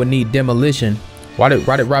I would need demolition. Why did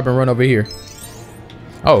Robin run over here?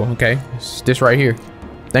 Oh, okay. It's this right here.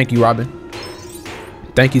 Thank you, Robin.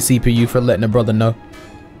 Thank you, CPU, for letting the brother know.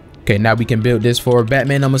 Okay, now we can build this for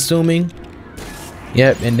Batman, I'm assuming.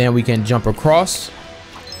 Yep, and then we can jump across.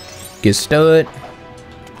 Get stud.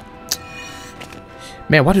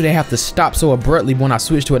 Man, why do they have to stop so abruptly when I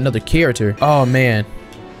switch to another character? Oh, man.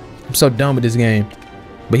 I'm so done with this game.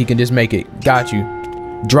 But he can just make it. Got you.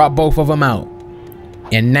 Drop both of them out.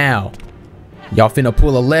 And now, y'all finna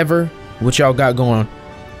pull a lever. What y'all got going?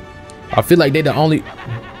 I feel like they the only...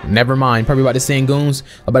 Never mind. Probably about to send goons.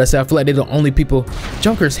 I'm about to say, I feel like they're the only people...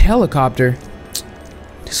 Joker's helicopter.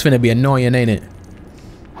 This finna be annoying, ain't it?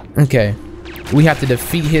 Okay. We have to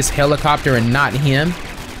defeat his helicopter and not him.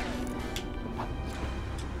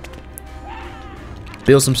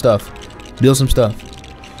 Build some stuff. Build some stuff.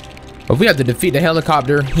 If we have to defeat the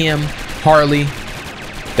helicopter, him, Harley,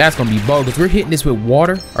 that's gonna be bogus. We're hitting this with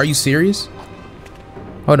water. Are you serious?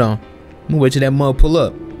 Hold on. I'm gonna wait till that mud pull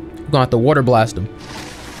up. We're gonna have to water blast him.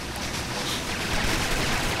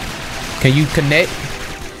 Can you connect?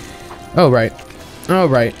 Alright.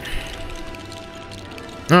 Alright.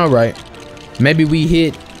 Alright. Maybe we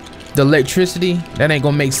hit the electricity. That ain't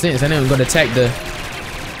gonna make sense. That ain't gonna attack the...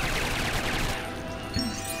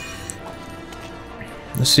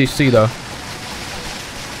 Let's see though.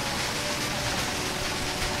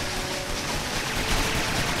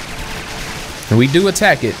 And we do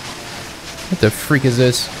attack it. What the freak is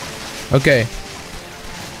this? Okay.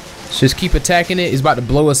 Let's just keep attacking it. It's about to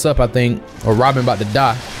blow us up, I think. Or Robin about to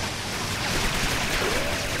die.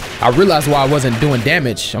 I realized why I wasn't doing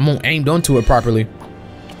damage. I'm aimed onto it properly.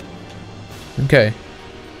 Okay.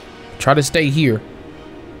 Try to stay here.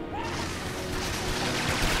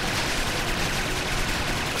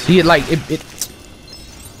 See it like it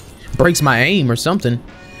breaks my aim or something.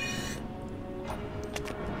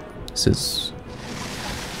 This is...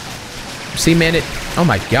 See, man, it... Oh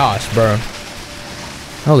my gosh, bro.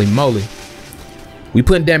 Holy moly. We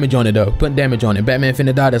putting damage on it though. Putting damage on it. Batman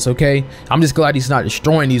finna die, that's okay. I'm just glad he's not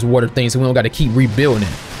destroying these water things so we don't gotta keep rebuilding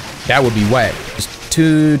it. That would be whack. It's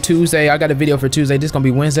Tuesday. I got a video for Tuesday. This gonna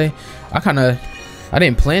be Wednesday. I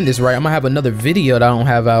didn't plan this right. I'm gonna have another video that I don't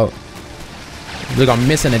have out. Look, I'm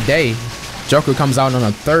missing a day. Joker comes out on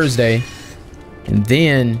a Thursday. And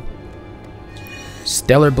then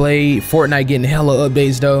Stellar Blade, Fortnite getting hella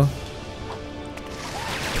updates though.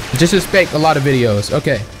 Just expect a lot of videos.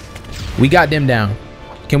 Okay. We got them down.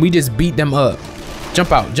 Can we just beat them up?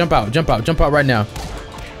 Jump out, jump out, jump out, jump out right now.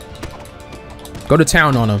 Go to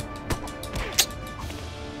town on them.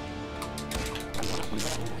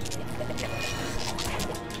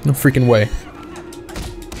 No freaking way.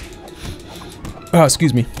 Oh,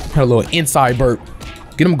 excuse me. Had a little inside burp.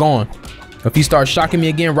 Get him going. If he starts shocking me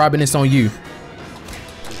again, Robin, it's on you.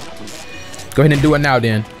 Go ahead and do it now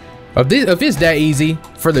then. If it's that easy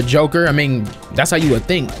for the Joker, I mean, that's how you would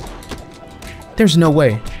think. There's no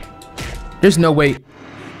way. There's no way.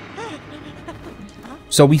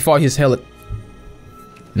 So we fought his heli.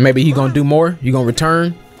 Maybe he gonna do more? You gonna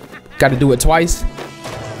return? Got to do it twice.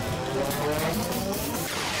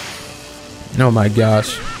 Oh my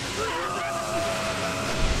gosh.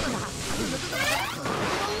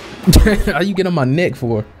 How you get on my neck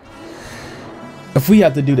for? If we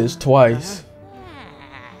have to do this twice.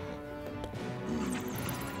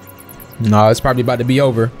 No, it's probably about to be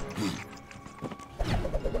over.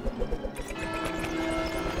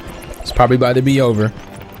 It's probably about to be over.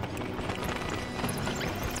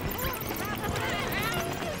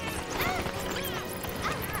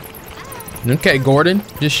 Okay, Gordon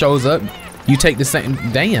just shows up. You take the same.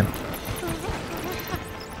 Damn.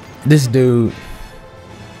 This dude.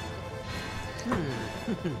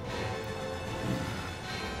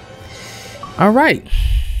 All right.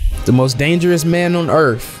 The most dangerous man on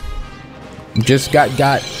earth. Just got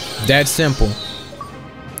that simple.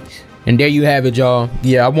 And there you have it, y'all.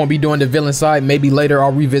 Yeah, I won't be doing the villain side. Maybe later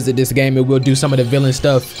I'll revisit this game and we'll do some of the villain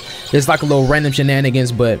stuff. It's like a little random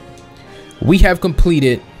shenanigans, but we have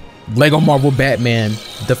completed Lego Marvel Batman,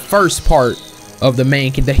 the first part of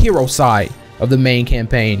the hero side of the main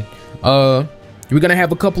campaign. We're gonna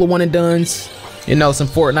have a couple of one and dones, you know, some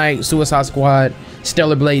Fortnite, Suicide Squad,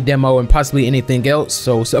 Stellar Blade demo, and possibly anything else.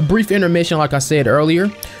 So it's a brief intermission, like I said earlier,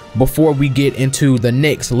 before we get into the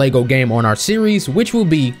next Lego game on our series, which will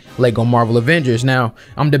be Lego Marvel Avengers. Now,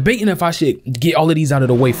 I'm debating if I should get all of these out of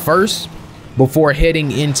the way first before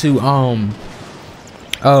heading into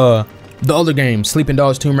the other games, Sleeping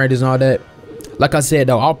Dogs, Tomb Raiders, and all that. Like I said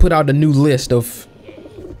though, I'll put out a new list of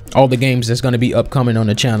all the games that's going to be upcoming on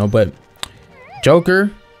the channel. But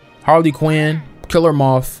Joker, Harley Quinn, Killer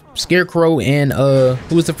Moth, Scarecrow, and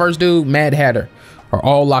who was the first dude? Mad Hatter are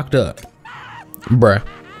all locked up, bruh,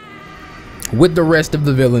 with the rest of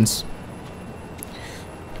the villains.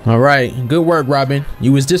 All right, good work, Robin.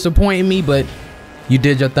 You was disappointing me, but you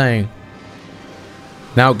did your thing.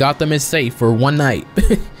 Now Gotham is safe for one night.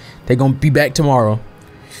 They're gonna be back tomorrow.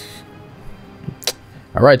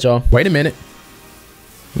 All right, y'all. Wait a minute.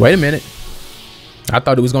 Wait a minute. I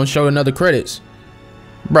thought it was gonna show another credits.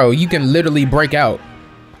 Bro, you can literally break out.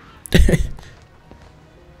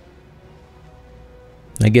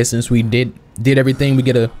 I guess since we did everything, we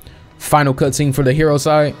get a final cutscene for the hero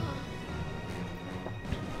side.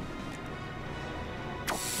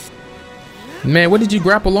 Man, what did you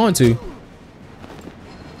grapple onto?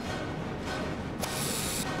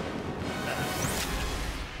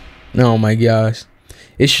 Oh my gosh.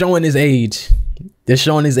 It's showing his age. It's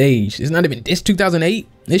showing his age. It's not even, it's 2008.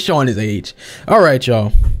 It's showing his age. All right,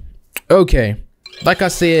 y'all. Okay. Like I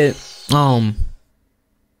said, 10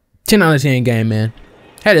 out of 10 game, man.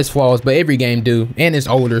 Had its flaws, but every game do. And it's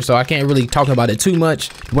older, so I can't really talk about it too much.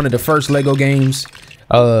 One of the first Lego games.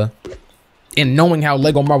 And knowing how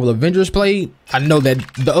Lego Marvel Avengers played, I know that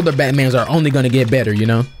the other Batmans are only going to get better, you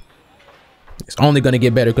know? It's only going to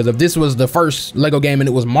get better, because if this was the first Lego game and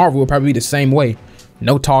it was Marvel, it would probably be the same way.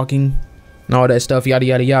 No talking and all that stuff, yada,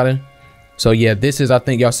 yada, yada. So yeah, this is, I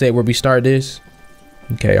think y'all said where we start this.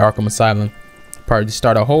 Okay, Arkham Asylum. Probably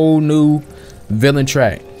start a whole new villain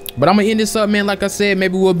track. But I'm going to end this up, man. Like I said,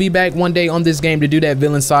 maybe we'll be back one day on this game to do that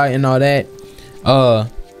villain side and all that.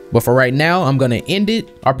 But for right now, I'm gonna end it.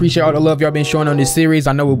 I appreciate all the love y'all been showing on this series.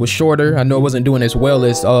 I know it was shorter. I know it wasn't doing as well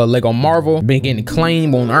as Lego Marvel. Been getting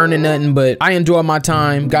claimed, won't earning nothing, but I enjoyed my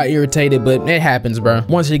time. Got irritated, but it happens, bro.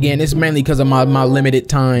 Once again, it's mainly because of my limited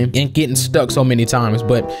time and getting stuck so many times.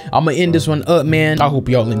 But I'm gonna end this one up, man. I hope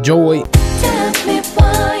y'all enjoyed.